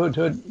 Hood.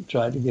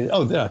 Try to get it.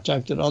 Oh, there, I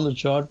typed it on the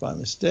chart by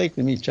mistake.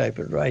 Let me type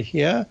it right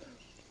here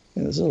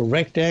in this little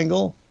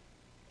rectangle.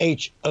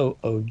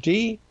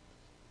 HOOD.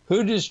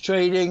 Hood is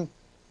trading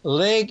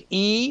leg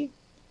E,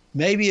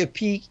 maybe a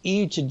peak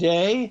E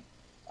today.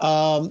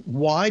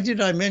 Why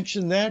did I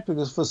mention that?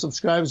 Because for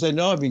subscribers, they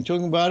know I've been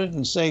talking about it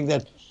and saying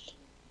that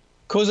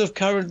because of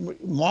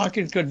current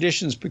market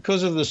conditions,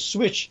 because of the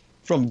switch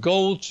from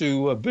gold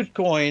to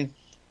Bitcoin,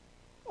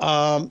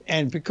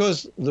 and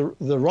because the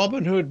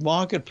Robinhood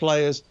market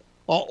players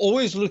are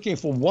always looking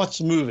for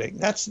what's moving.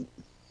 That's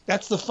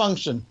the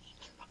function,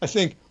 I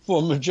think, for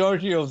a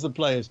majority of the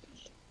players.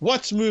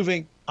 What's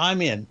moving,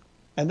 I'm in.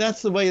 And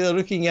that's the way they're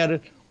looking at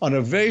it on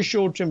a very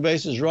short-term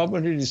basis.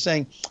 Robinhood is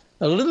saying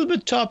a little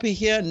bit toppy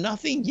here,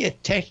 nothing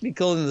yet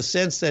technical in the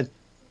sense that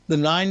the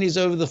 9 is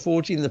over the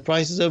 40 and the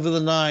price is over the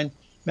 9.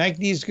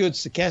 MACD is good.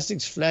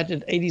 Stochastic's flat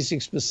at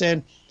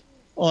 86%.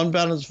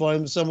 On-balance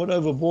volume somewhat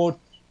overbought.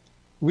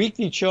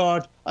 Weekly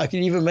chart, I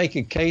can even make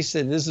a case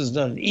that this is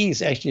not an E,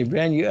 it's actually a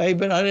brand new A,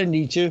 but I don't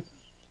need to.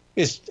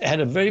 It's had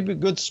a very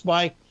good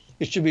spike.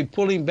 It should be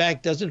pulling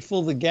back. Does it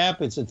fill the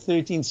gap? It's at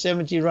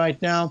 1370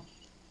 right now.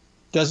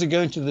 Does it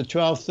go into the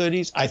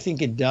 1230s? I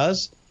think it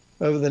does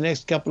over the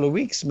next couple of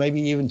weeks,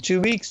 maybe even 2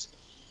 weeks.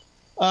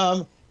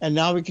 And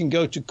now we can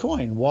go to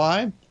coin.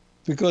 Why?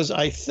 Because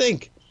I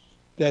think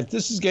that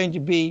this is going to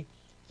be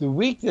the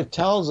week that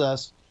tells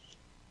us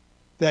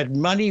that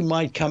money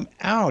might come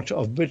out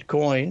of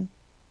Bitcoin.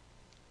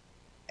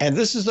 And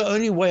this is the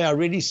only way I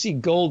really see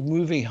gold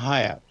moving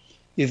higher.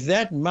 If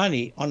that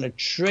money on a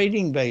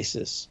trading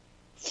basis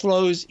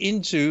flows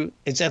into,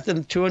 it's at the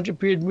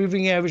 200-period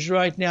moving average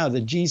right now,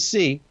 the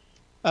GC,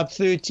 up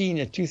 13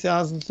 at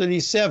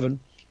 2037.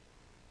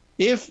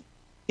 If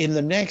in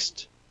the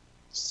next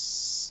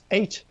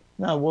 8,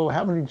 now, well,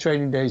 how many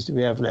trading days do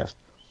we have left?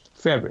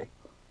 February.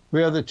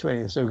 We are the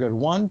 20th. So we've got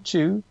 1,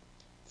 2,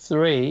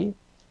 3,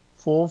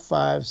 4,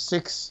 5,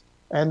 6,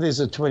 and there's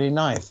a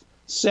 29th,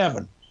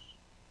 7.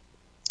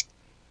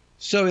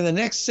 So in the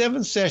next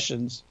 7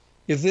 sessions,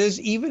 if there's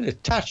even a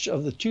touch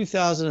of the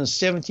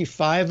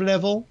 2075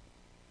 level,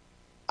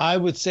 I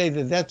would say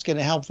that that's going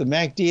to help the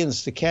MACD and the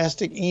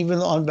stochastic, even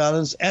on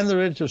balance, and the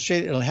relative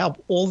shade. It'll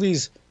help all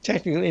these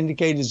technical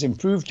indicators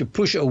improve to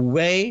push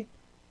away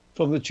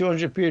from the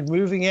 200-period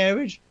moving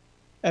average,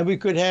 and we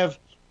could have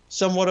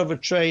somewhat of a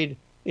trade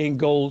in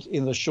gold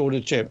in the shorter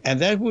term. And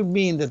that would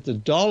mean that the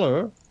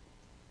dollar,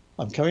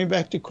 I'm coming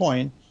back to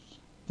coin,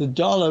 the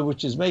dollar,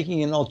 which is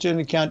making an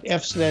alternate account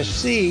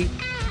F/C,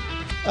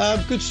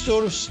 could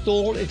sort of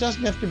stall. It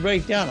doesn't have to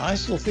break down. I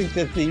still think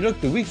that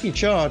the weekly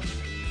chart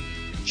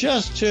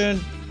just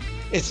turned,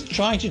 it's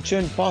trying to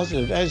turn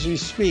positive as we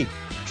speak.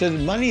 So the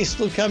money is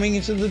still coming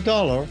into the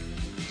dollar.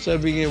 So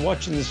we're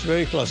watching this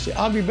very closely.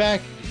 I'll be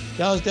back.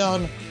 Dow's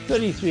down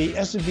 33,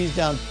 S&P's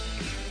down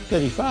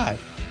 35.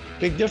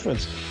 Big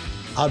difference.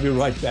 I'll be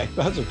right back.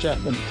 Basil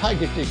Chapman,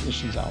 Tiger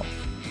Technicians Hour.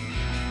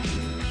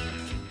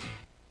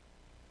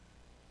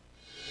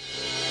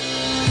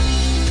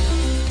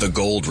 The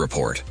Gold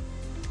Report.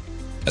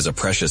 As a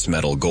precious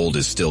metal, gold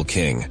is still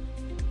king.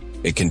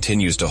 It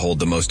continues to hold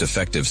the most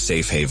effective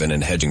safe haven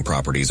and hedging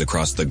properties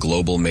across the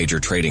global major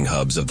trading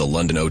hubs of the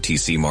London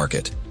OTC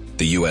market,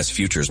 the U.S.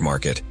 futures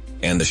market,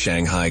 and the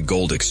Shanghai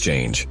Gold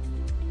Exchange.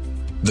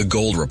 The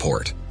Gold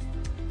Report.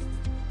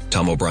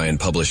 Tom O'Brien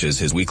publishes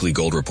his weekly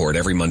gold report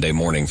every Monday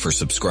morning for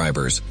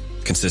subscribers,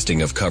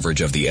 consisting of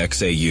coverage of the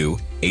XAU,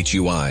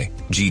 HUI,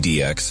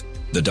 GDX,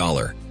 the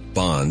dollar,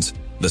 bonds,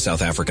 the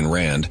South African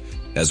rand,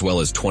 as well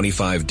as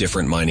 25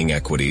 different mining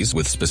equities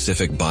with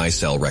specific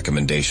buy-sell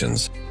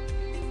recommendations.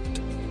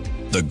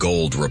 The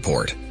Gold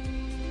Report.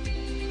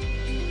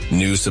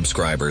 New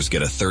subscribers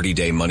get a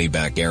 30-day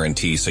money-back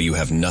guarantee, so you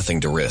have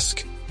nothing to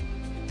risk.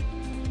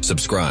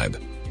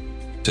 Subscribe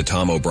to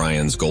Tom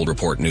O'Brien's Gold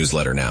Report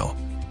newsletter now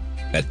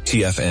at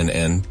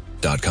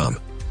TFNN.com.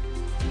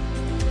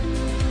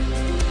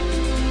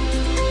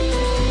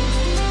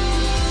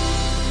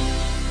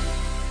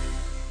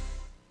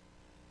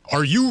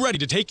 Are you ready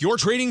to take your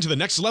trading to the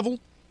next level?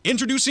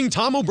 Introducing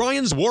Tom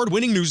O'Brien's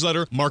award-winning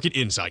newsletter, Market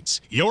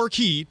Insights, your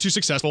key to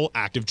successful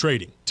active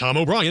trading. Tom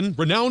O'Brien,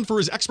 renowned for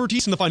his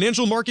expertise in the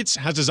financial markets,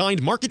 has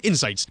designed Market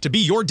Insights to be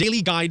your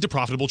daily guide to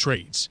profitable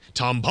trades.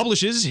 Tom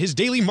publishes his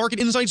daily Market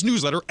Insights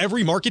newsletter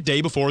every market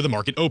day before the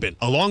market open,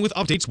 along with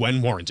updates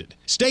when warranted.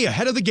 Stay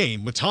ahead of the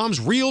game with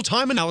Tom's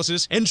real-time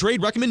analysis and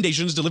trade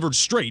recommendations delivered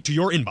straight to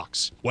your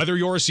inbox. Whether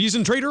you're a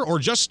seasoned trader or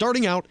just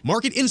starting out,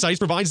 Market Insights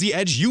provides the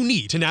edge you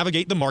need to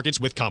navigate the markets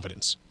with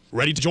confidence.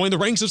 Ready to join the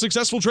ranks of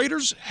successful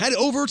traders? Head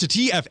over to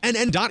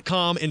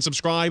TFNN.com and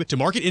subscribe to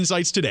Market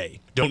Insights today.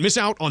 Don't miss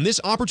out on this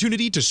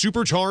opportunity to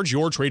supercharge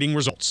your trading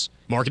results.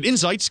 Market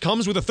Insights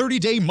comes with a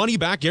 30-day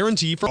money-back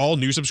guarantee for all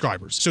new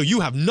subscribers, so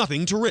you have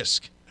nothing to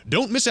risk.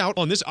 Don't miss out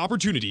on this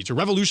opportunity to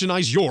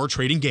revolutionize your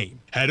trading game.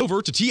 Head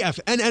over to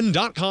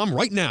TFNN.com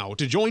right now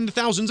to join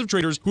thousands of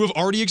traders who have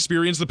already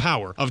experienced the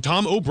power of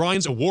Tom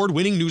O'Brien's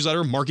award-winning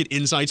newsletter Market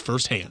Insights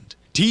firsthand.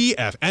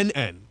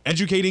 TFNN,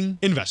 educating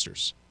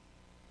investors.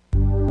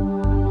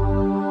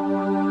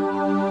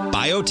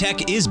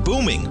 Biotech is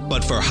booming,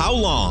 but for how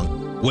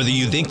long? Whether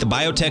you think the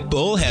biotech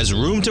bull has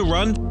room to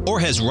run or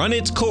has run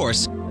its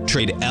course,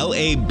 trade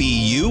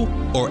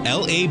LABU or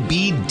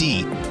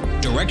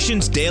LABD.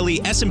 Direction's daily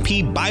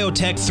S&P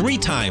Biotech 3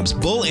 times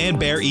bull and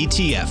bear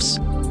ETFs.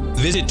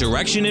 Visit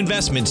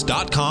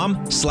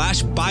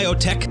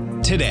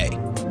directioninvestments.com/biotech today.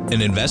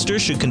 An investor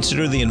should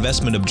consider the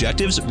investment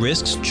objectives,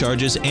 risks,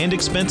 charges, and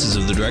expenses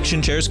of the Direction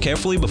shares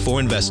carefully before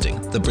investing.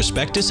 The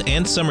prospectus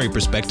and summary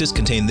prospectus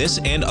contain this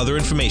and other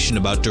information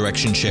about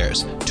Direction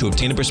shares. To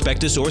obtain a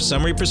prospectus or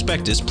summary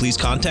prospectus, please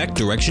contact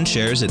Direction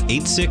shares at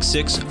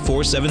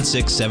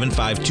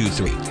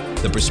 866-476-7523.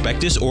 The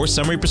prospectus or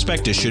summary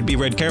prospectus should be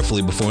read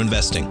carefully before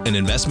investing. An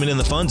investment in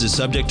the funds is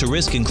subject to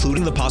risk,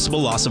 including the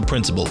possible loss of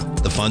principal.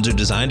 The funds are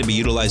designed to be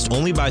utilized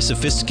only by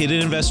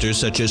sophisticated investors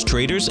such as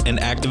traders and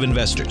active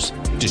investors.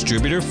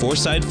 Distributor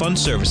Foreside Fund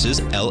Services,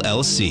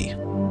 LLC.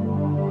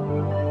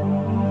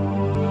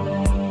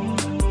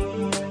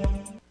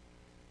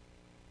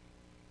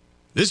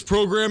 This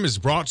program is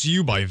brought to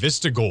you by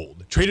Vista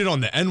Gold, traded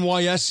on the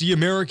NYSE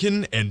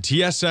American and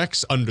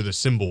TSX under the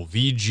symbol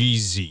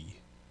VGZ.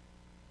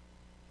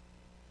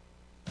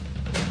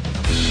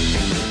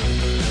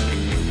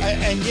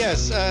 And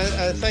yes,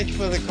 thank you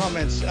for the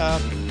comments.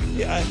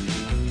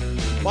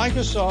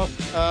 Microsoft,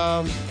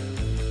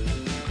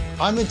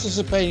 I'm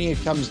anticipating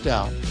it comes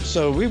down.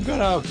 So we've got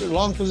our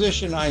long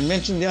position. I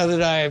mentioned the other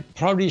day, I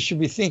probably should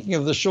be thinking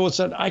of the short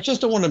side. I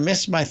just don't want to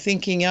mess my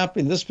thinking up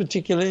in this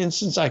particular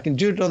instance. I can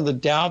do it on the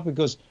Dow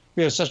because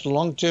we have such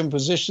long-term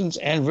positions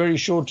and very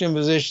short-term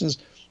positions,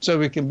 so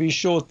we can be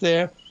short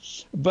there.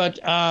 But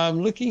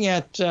looking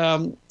at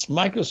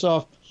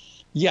Microsoft,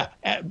 yeah,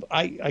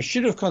 I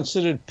should have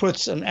considered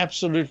puts and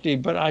absolutely,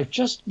 but I've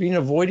just been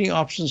avoiding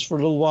options for a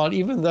little while,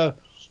 even though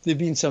there have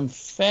been some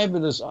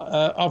fabulous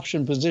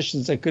option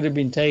positions that could have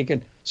been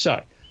taken. So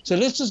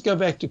let's just go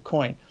back to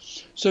coin.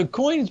 So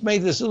coin's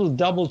made this little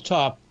double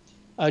top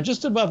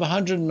just above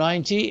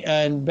 190,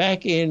 and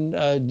back in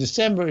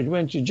December it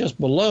went to just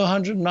below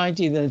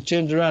 190, then it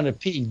turned around a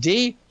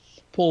PD,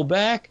 pull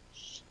back.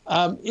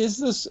 Is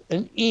this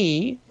an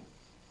E?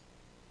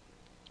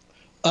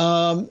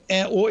 Or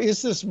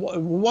is this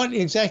what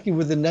exactly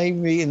with the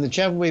Navy in the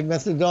Chapman wave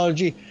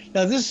methodology?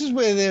 Now, this is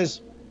where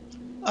there's,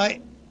 I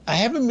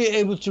haven't been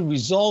able to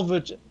resolve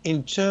it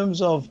in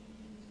terms of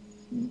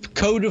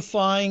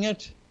codifying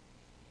it,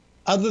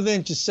 other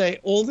than to say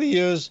all the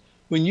years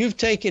when you've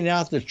taken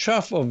out the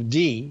trough of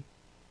D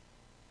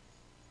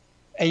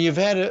and you've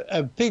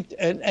had picked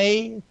an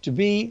A to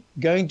B,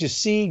 going to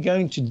C,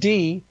 going to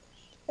D,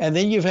 and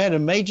then you've had a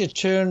major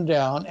turn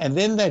down, and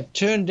then that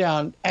turn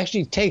down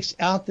actually takes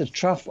out the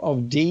trough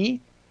of D.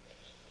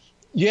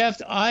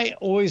 I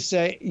always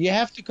say, you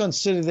have to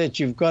consider that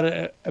you've got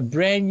a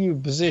brand new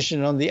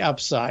position on the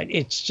upside.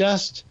 It's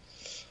just,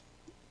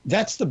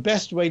 that's the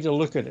best way to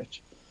look at it.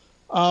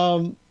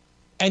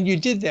 And you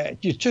did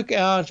that. You took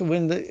out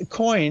when the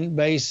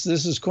Coinbase,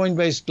 this is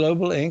Coinbase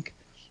Global Inc.,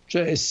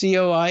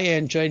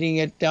 COIN, trading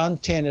it down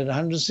 10 at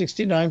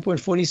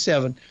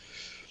 169.47.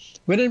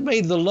 When it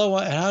made the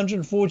lower at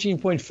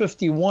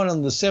 114.51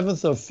 on the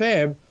 7th of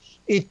Feb,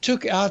 it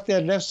took out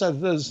that left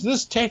side.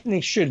 This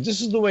technique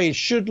this is the way it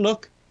should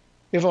look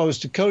if I was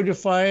to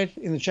codify it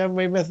in the Chapman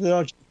wave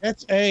methodology.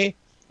 That's A,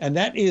 and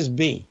that is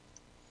B.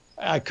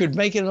 I could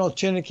make it an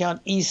alternate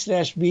count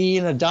E/B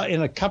in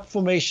a cup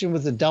formation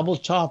with a double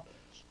top,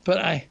 but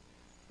I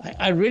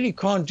really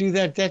can't do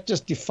that. That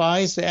just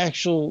defies the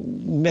actual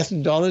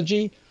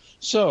methodology.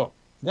 So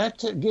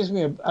that gives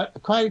me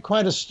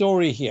quite a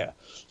story here.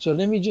 So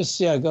let me just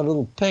see. I got a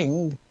little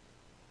ping.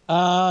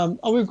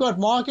 We've got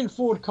Mark and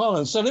Fort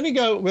Collins. So let me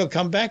go. We'll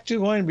come back to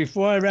one.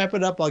 Before I wrap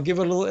it up, I'll give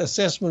a little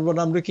assessment of what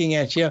I'm looking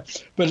at here.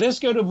 But let's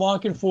go to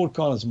Mark and Fort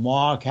Collins.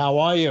 Mark, how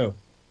are you?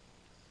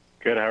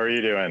 Good. How are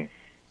you doing?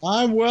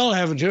 I'm well. I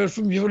haven't heard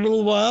from you for a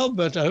little while,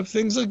 but I hope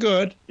things are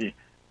good.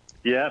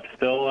 Yep.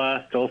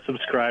 Still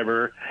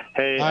subscriber.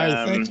 Hey.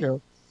 Hi, thank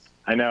you.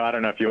 I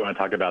don't know if you want to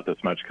talk about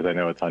this much because I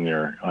know it's on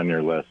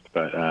your list,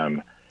 but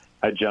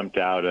I jumped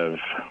out of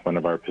one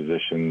of our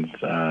positions,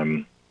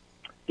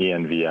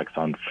 ENVX,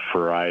 on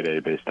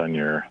Friday based on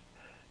your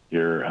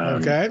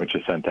which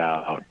you sent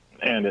out,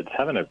 and it's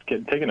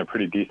taken a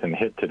pretty decent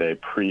hit today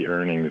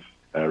pre-earnings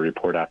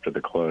report after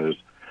the close.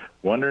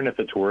 Wondering if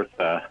it's worth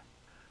a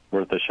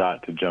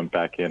shot to jump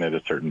back in at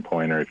a certain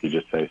point, or if you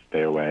just say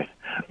stay away.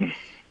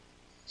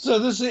 So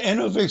this is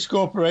Enovix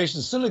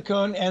Corporation,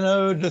 silicon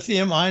anode,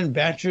 lithium ion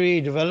battery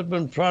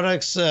development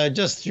products,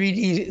 just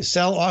 3D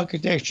cell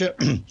architecture.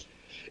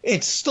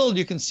 It's still,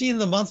 you can see in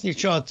the monthly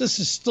chart, this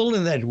is still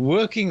in that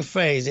working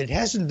phase. It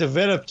hasn't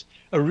developed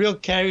a real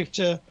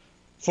character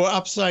for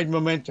upside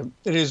momentum.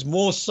 It is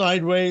more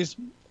sideways,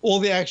 all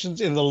the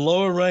actions in the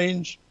lower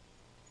range.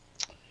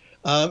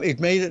 It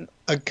made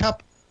a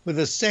cup with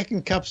a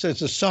second cup, so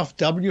it's a soft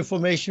W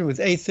formation with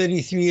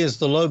 833 as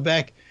the low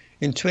back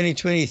in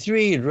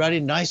 2023. It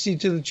rallied nicely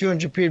to the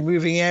 200-period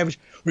moving average.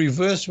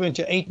 Reverse went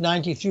to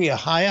 893, a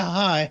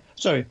higher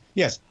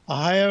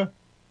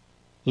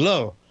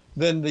low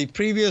than the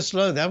previous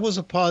low. That was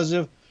a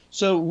positive.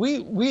 So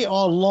we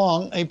are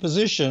long a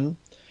position.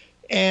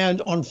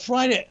 And on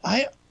Friday,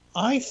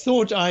 I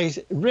thought I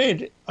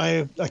read,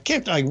 I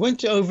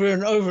went over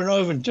and over and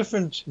over in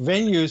different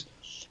venues,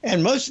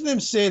 and most of them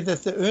said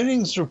that the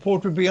earnings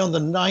report would be on the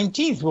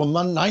 19th. Well,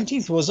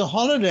 19th was a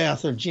holiday. I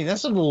thought, gee,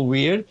 that's a little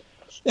weird.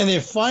 And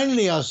then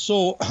finally I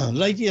saw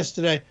late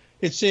yesterday,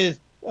 it said,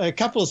 a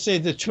couple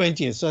said the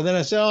 20th. So then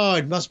I said, oh,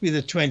 it must be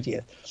the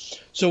 20th.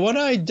 So what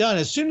I had done,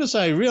 as soon as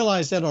I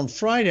realized that on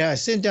Friday, I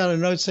sent out a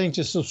note saying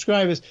to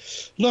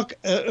subscribers, look,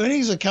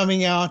 earnings are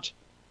coming out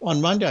on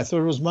Monday. I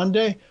thought it was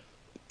Monday.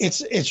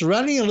 It's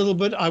rallying a little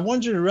bit. I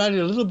wanted to rally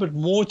a little bit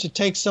more to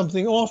take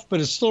something off, but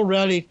it's still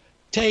rallied.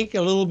 Take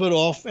a little bit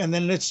off, and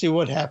then let's see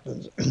what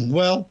happens.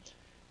 Well,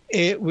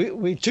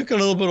 we took a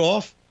little bit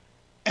off,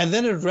 and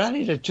then it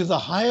rallied it to the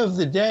high of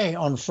the day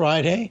on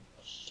Friday.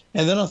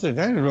 And then I thought,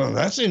 well,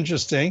 that's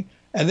interesting.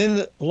 And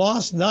then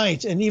last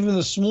night and even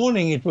this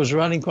morning, it was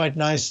running quite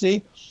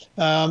nicely.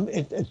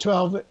 At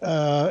 12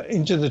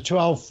 into the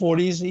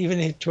 1240s, even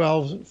hit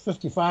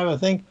 1255, I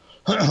think.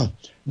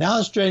 Now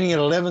it's trading at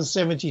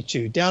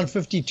 11.72, down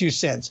 52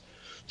 cents.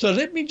 So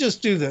let me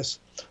just do this.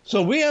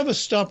 So we have a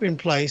stop in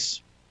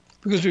place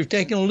because we've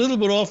taken a little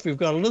bit off. We've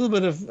got a little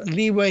bit of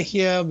leeway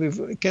here.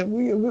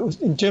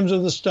 In terms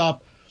of the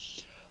stop.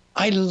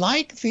 I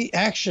like the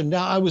action.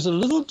 Now, I was a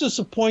little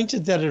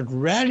disappointed that it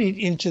rallied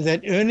into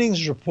that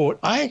earnings report.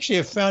 I actually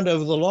have found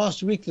over the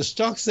last week the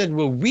stocks that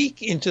were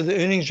weak into the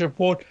earnings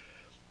report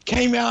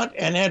came out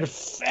and had a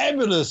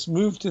fabulous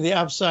move to the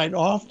upside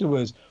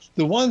afterwards.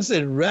 The ones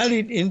that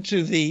rallied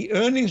into the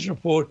earnings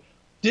report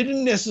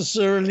didn't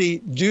necessarily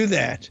do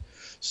that.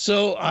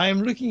 So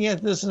I'm looking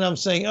at this and I'm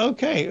saying,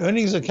 okay,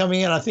 earnings are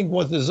coming in, I think,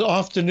 this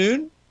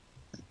afternoon?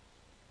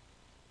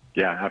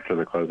 Yeah, after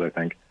the close, I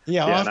think.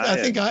 Yeah,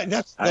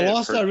 that's the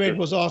last I read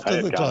was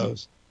after the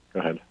close. Go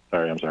ahead.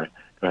 Sorry, I'm sorry.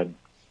 Go ahead.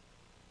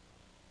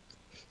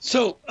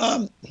 So,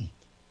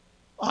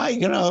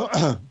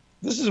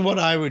 this is what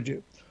I would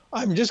do.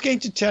 I'm just going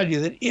to tell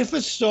you that if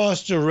it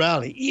starts to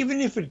rally,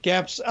 even if it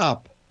gaps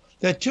up,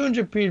 that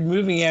 200-period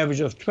moving average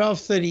of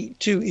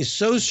 1232 is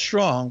so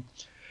strong,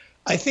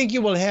 I think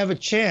you will have a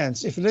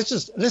chance. If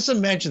let's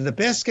imagine the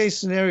best case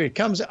scenario it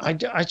comes. I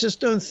just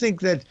don't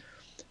think that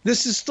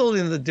this is still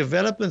in the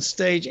development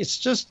stage. It's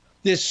just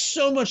there's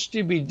so much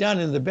to be done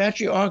in the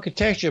battery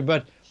architecture.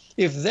 But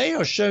if they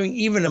are showing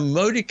even a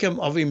modicum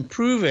of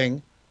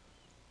improving,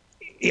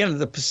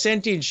 the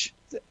percentage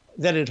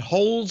that it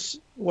holds,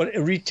 what it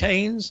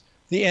retains,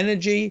 the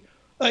energy,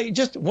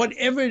 just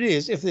whatever it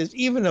is, if there's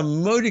even a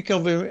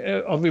modicum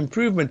of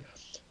improvement,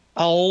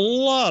 a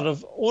lot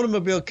of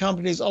automobile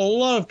companies, a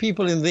lot of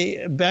people in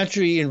the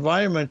battery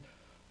environment,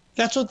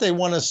 that's what they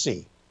want to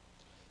see.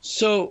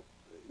 So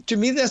to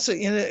me, that's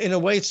in a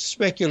way it's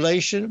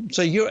speculation.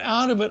 So you're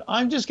out of it.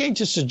 I'm just going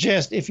to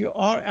suggest if you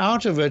are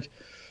out of it,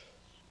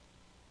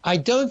 I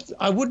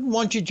wouldn't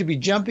want you to be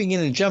jumping in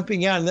and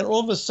jumping out, and then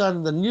all of a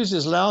sudden the news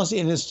is lousy,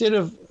 and instead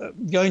of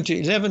going to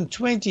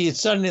 11.20,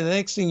 it's suddenly the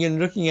next thing you're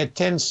looking at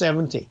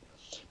 10.70.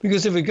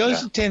 Because if it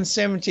goes to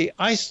 10.70,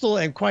 I still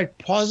am quite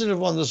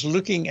positive on this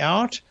looking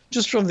out,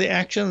 just from the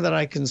action that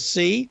I can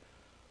see.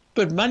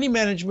 But money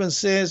management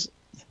says,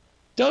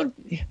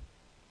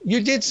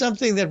 you did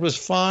something that was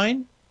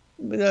fine,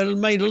 that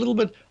made a little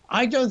bit.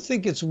 I don't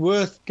think it's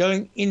worth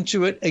going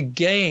into it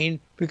again,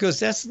 because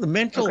that's the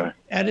mental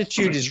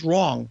attitude is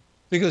wrong,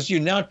 because you're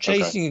now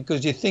chasing it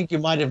because you think you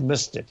might have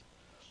missed it.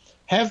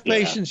 Have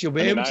patience. You'll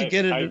be able to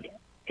get it.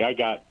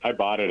 I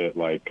bought it at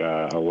like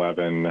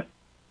 11.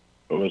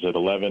 What was it?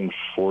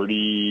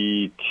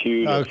 11:42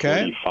 to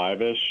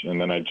 45ish, and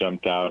then I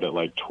jumped out at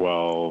like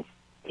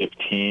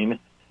 12:15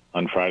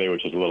 on Friday,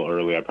 which is a little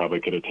early. I probably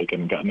could have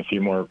gotten a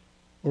few more.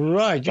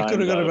 Right, you could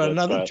have got about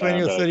another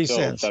 20 or 30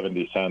 cents.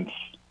 70 cents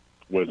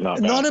was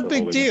not a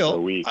big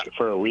deal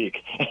for a week.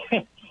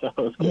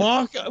 So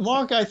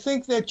Mark, I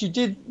think that you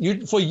did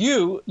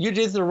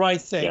the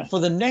right thing. Yeah. For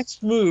the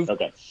next move.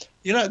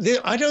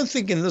 I don't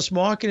think in this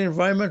market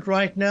environment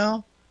right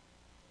now,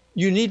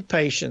 you need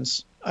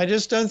patience. I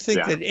just don't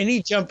think that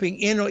any jumping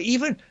in, or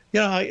even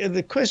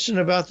the question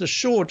about the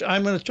short, I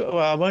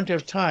won't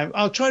have time.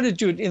 I'll try to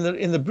do it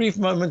in the brief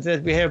moment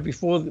that we have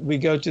before we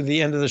go to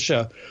the end of the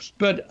show.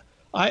 But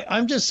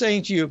I'm just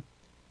saying to you,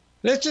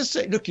 let's just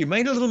say, look, you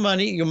made a little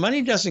money. Your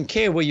money doesn't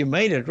care where you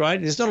made it,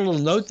 right? There's not a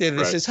little note there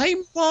that says, "Hey,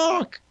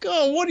 Mark,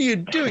 what are you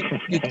doing?"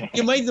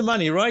 you made the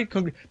money, right?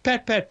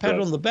 Pat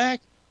on the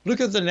back. Look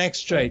at the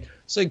next trade.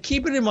 So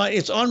keep it in mind.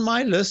 It's on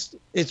my list.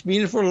 It's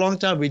been for a long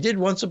time. We did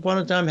once upon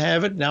a time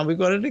have it. Now we've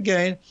got it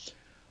again.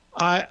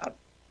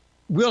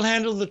 We'll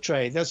handle the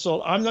trade. That's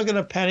all. I'm not going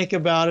to panic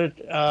about it.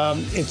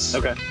 It's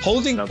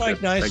holding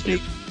quite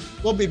nicely.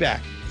 We'll be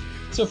back.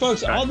 So,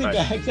 folks, I'll be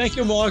back. Thank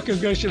you, Mark.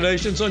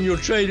 Congratulations on your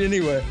trade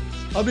anyway.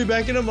 I'll be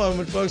back in a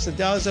moment, folks. The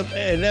Dow's up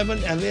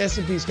 11 and the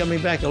S&P is coming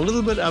back a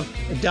little bit up,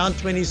 down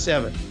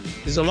 27.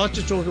 There's a lot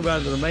to talk about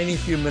in the remaining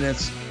few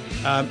minutes,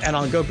 and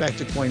I'll go back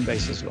to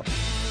Coinbase as well.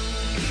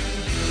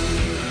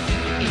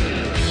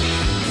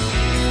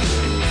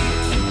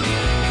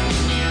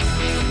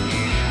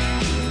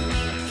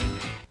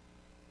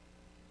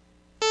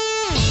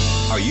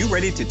 Are you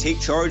ready to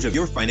take charge of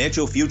your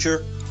financial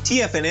future?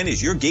 TFNN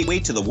is your gateway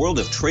to the world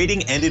of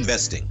trading and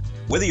investing.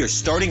 Whether you're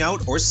starting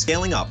out or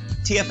scaling up,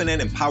 TFNN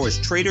empowers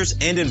traders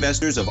and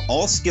investors of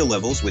all skill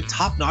levels with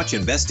top-notch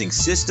investing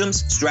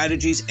systems,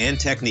 strategies, and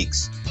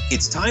techniques.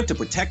 It's time to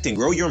protect and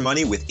grow your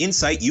money with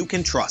insight you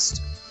can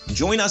trust.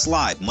 Join us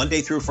live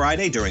Monday through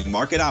Friday during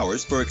market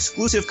hours for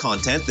exclusive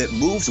content that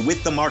moves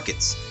with the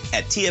markets.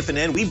 At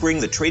TFNN, we bring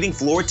the trading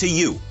floor to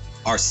you.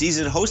 Our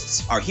seasoned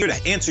hosts are here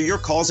to answer your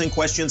calls and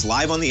questions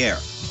live on the air.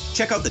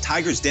 Check out the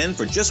Tiger's Den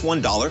for just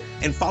 $1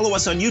 and follow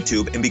us on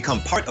YouTube and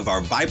become part of our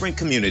vibrant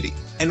community.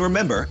 And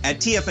remember, at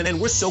TFNN,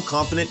 we're so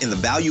confident in the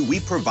value we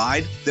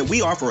provide that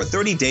we offer a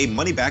 30-day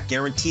money-back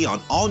guarantee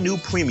on all new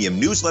premium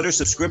newsletter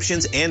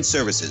subscriptions and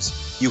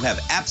services. You have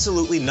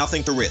absolutely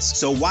nothing to risk,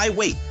 so why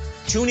wait?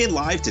 Tune in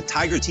live to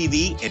Tiger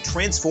TV and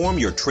transform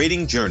your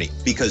trading journey,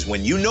 because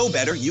when you know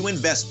better, you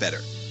invest better.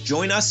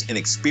 Join us and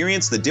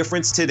experience the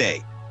difference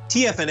today.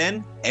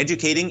 TFNN,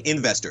 educating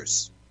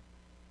investors.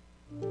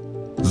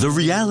 The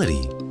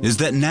reality is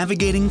that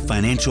navigating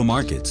financial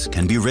markets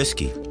can be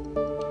risky.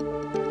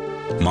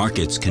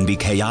 Markets can be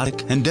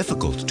chaotic and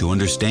difficult to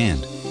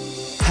understand.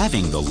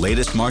 Having the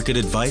latest market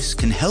advice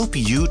can help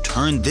you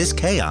turn this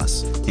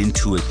chaos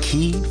into a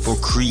key for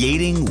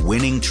creating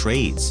winning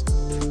trades.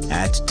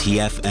 At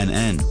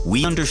TFNN,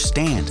 we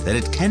understand that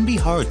it can be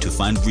hard to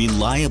find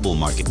reliable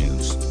market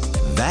news.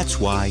 That's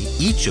why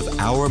each of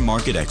our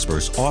market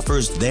experts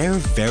offers their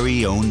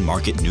very own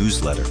market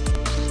newsletter.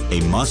 A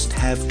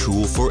must-have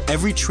tool for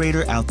every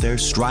trader out there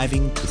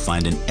striving to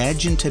find an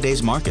edge in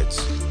today's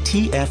markets.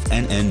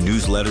 TFNN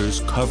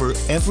newsletters cover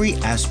every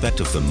aspect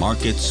of the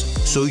markets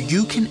so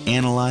you can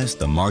analyze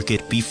the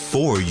market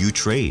before you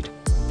trade.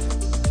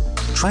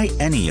 Try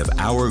any of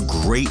our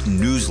great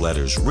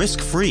newsletters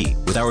risk-free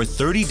with our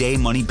 30-day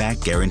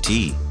money-back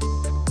guarantee.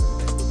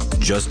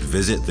 Just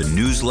visit the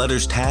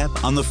Newsletters tab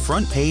on the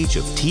front page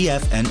of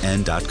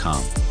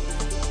TFNN.com.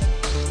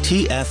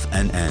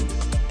 TFNN.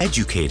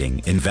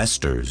 Educating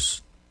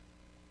investors.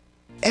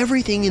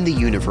 Everything in the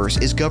universe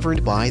is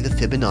governed by the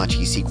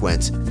Fibonacci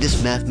sequence.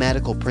 This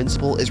mathematical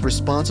principle is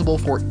responsible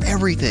for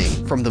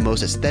everything from the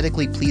most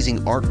aesthetically pleasing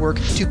artwork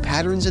to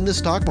patterns in the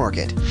stock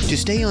market. To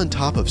stay on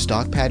top of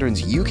stock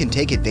patterns you can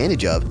take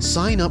advantage of,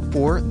 sign up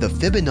for the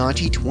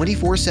Fibonacci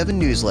 24/7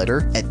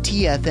 newsletter at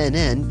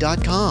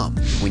TFNN.com.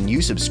 When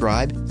you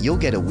subscribe, you'll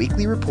get a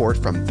weekly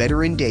report from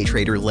veteran day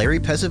trader Larry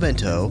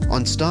Pesavento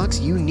on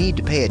stocks you need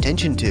to pay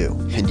attention to.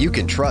 And you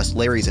can trust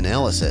Larry's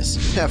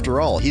analysis.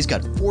 After all, he's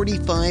got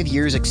 45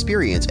 years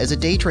experience as a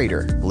day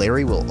trader.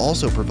 Larry will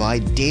also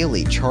provide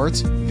daily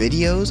charts,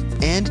 videos,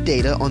 and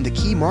data on the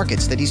key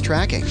markets that he's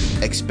tracking.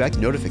 Expect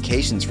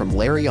notifications from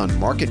Larry on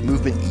market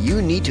movement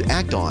you need to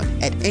act on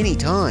at any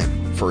time.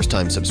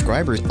 First-time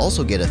subscribers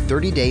also get a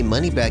 30-day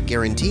money-back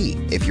guarantee.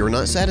 If you're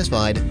not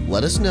satisfied,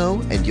 let us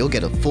know and you'll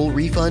get a full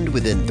refund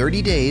within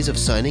 30 days of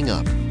signing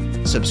up.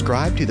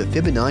 Subscribe to the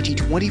Fibonacci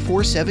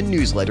 24/7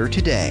 newsletter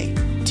today.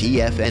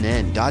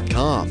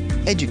 TFNN.com.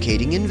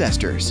 Educating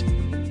investors.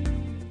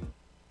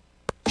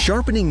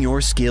 Sharpening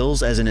your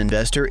skills as an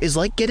investor is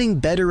like getting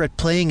better at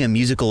playing a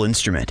musical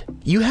instrument.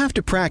 You have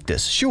to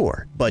practice,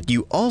 sure, but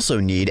you also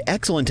need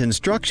excellent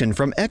instruction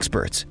from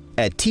experts.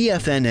 At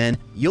TFNN,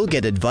 you'll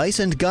get advice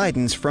and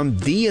guidance from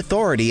the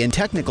authority in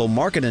technical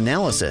market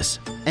analysis.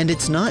 And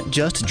it's not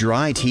just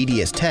dry,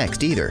 tedious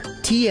text either.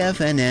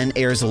 TFNN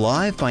airs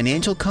live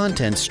financial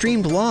content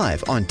streamed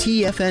live on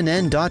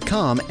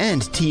TFNN.com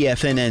and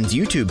TFNN's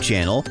YouTube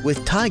channel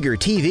with Tiger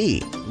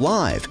TV,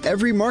 live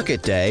every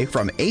market day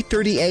from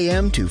 8:30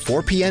 a.m. to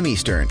 4 p.m.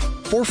 Eastern,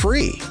 for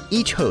free.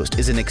 Each host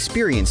is an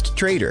experienced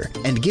trader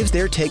and gives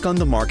their take on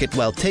the market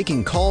while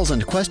taking calls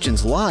and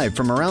questions live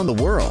from around the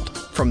world.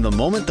 From the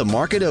moment the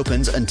market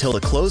opens until the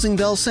closing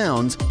bell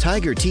sounds,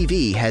 Tiger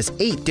TV has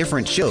 8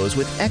 different shows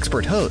with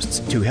expert hosts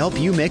to help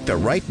you make the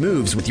right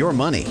moves with your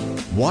money.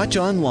 Watch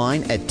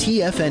online at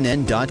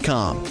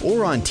TFNN.com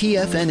or on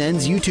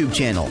TFNN's YouTube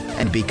channel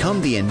and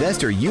become the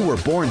investor you were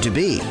born to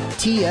be.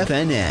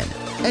 TFNN,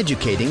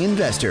 educating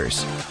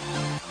investors.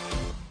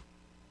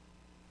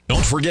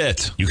 Don't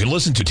forget, you can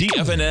listen to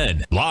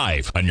TFNN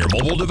live on your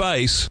mobile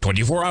device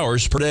 24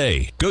 hours per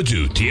day. Go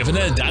to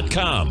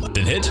TFNN.com,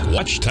 then hit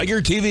Watch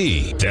Tiger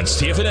TV. That's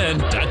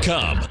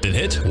TFNN.com, then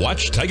hit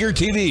Watch Tiger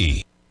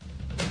TV.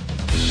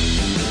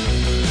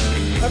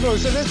 Okay,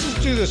 so let's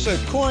just do this. So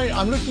coin,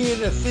 I'm looking at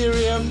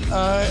Ethereum.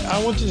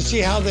 I wanted to see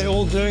how they're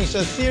all doing. So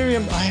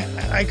Ethereum,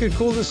 I could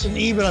call this an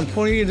E, but I'm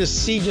pointing it to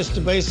C just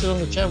to base it on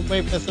the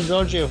Chapman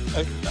methodology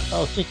of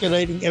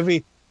articulating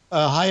every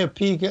higher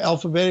peak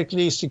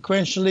alphabetically,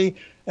 sequentially,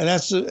 and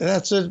that's it.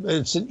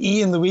 It's an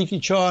E in the weekly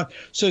chart.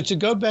 So to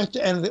go back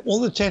to, and all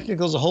the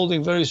technicals are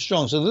holding very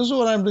strong. So this is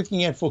what I'm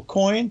looking at for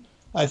coin.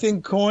 I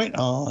think coin,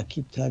 I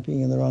keep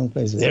typing in the wrong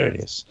place. There it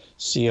is,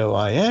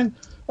 COIN.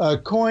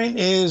 Coin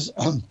is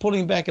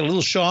pulling back a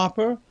little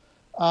sharper.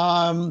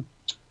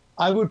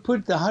 I would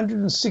put the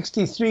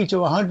 163 to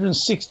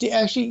 160,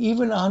 actually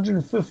even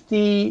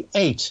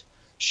 158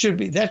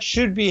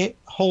 should be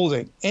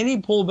holding.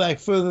 Any pullback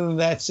further than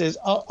that says,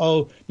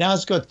 now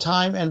it's got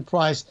time and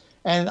price,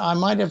 and I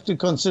might have to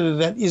consider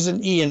that is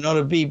an E and not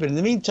a B. But in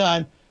the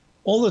meantime,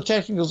 all the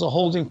technicals are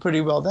holding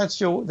pretty well.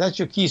 That's your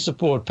key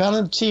support.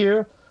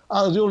 Palantir,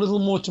 I'll do a little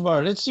more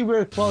tomorrow. Let's see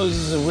where it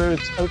closes and where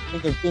it's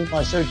opening again.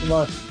 My show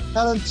tomorrow.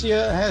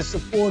 Palantir has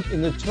support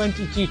in the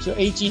 22 to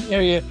 18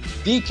 area.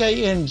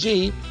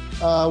 DKNG,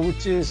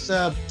 which is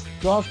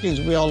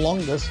DraftKings, we are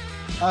longest,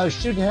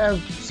 should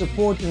have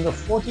support in the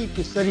 40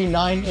 to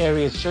 39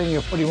 area. It's showing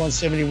a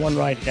 41.71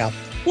 right now.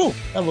 Whew,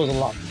 that was a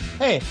lot.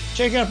 Hey,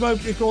 check out my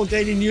Call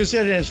Daily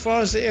Newsletter. And as far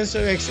as the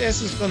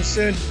SOXS is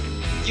concerned,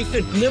 you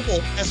could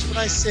nibble. That's what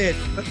I said.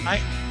 But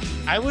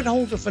I would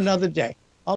hold it for another day.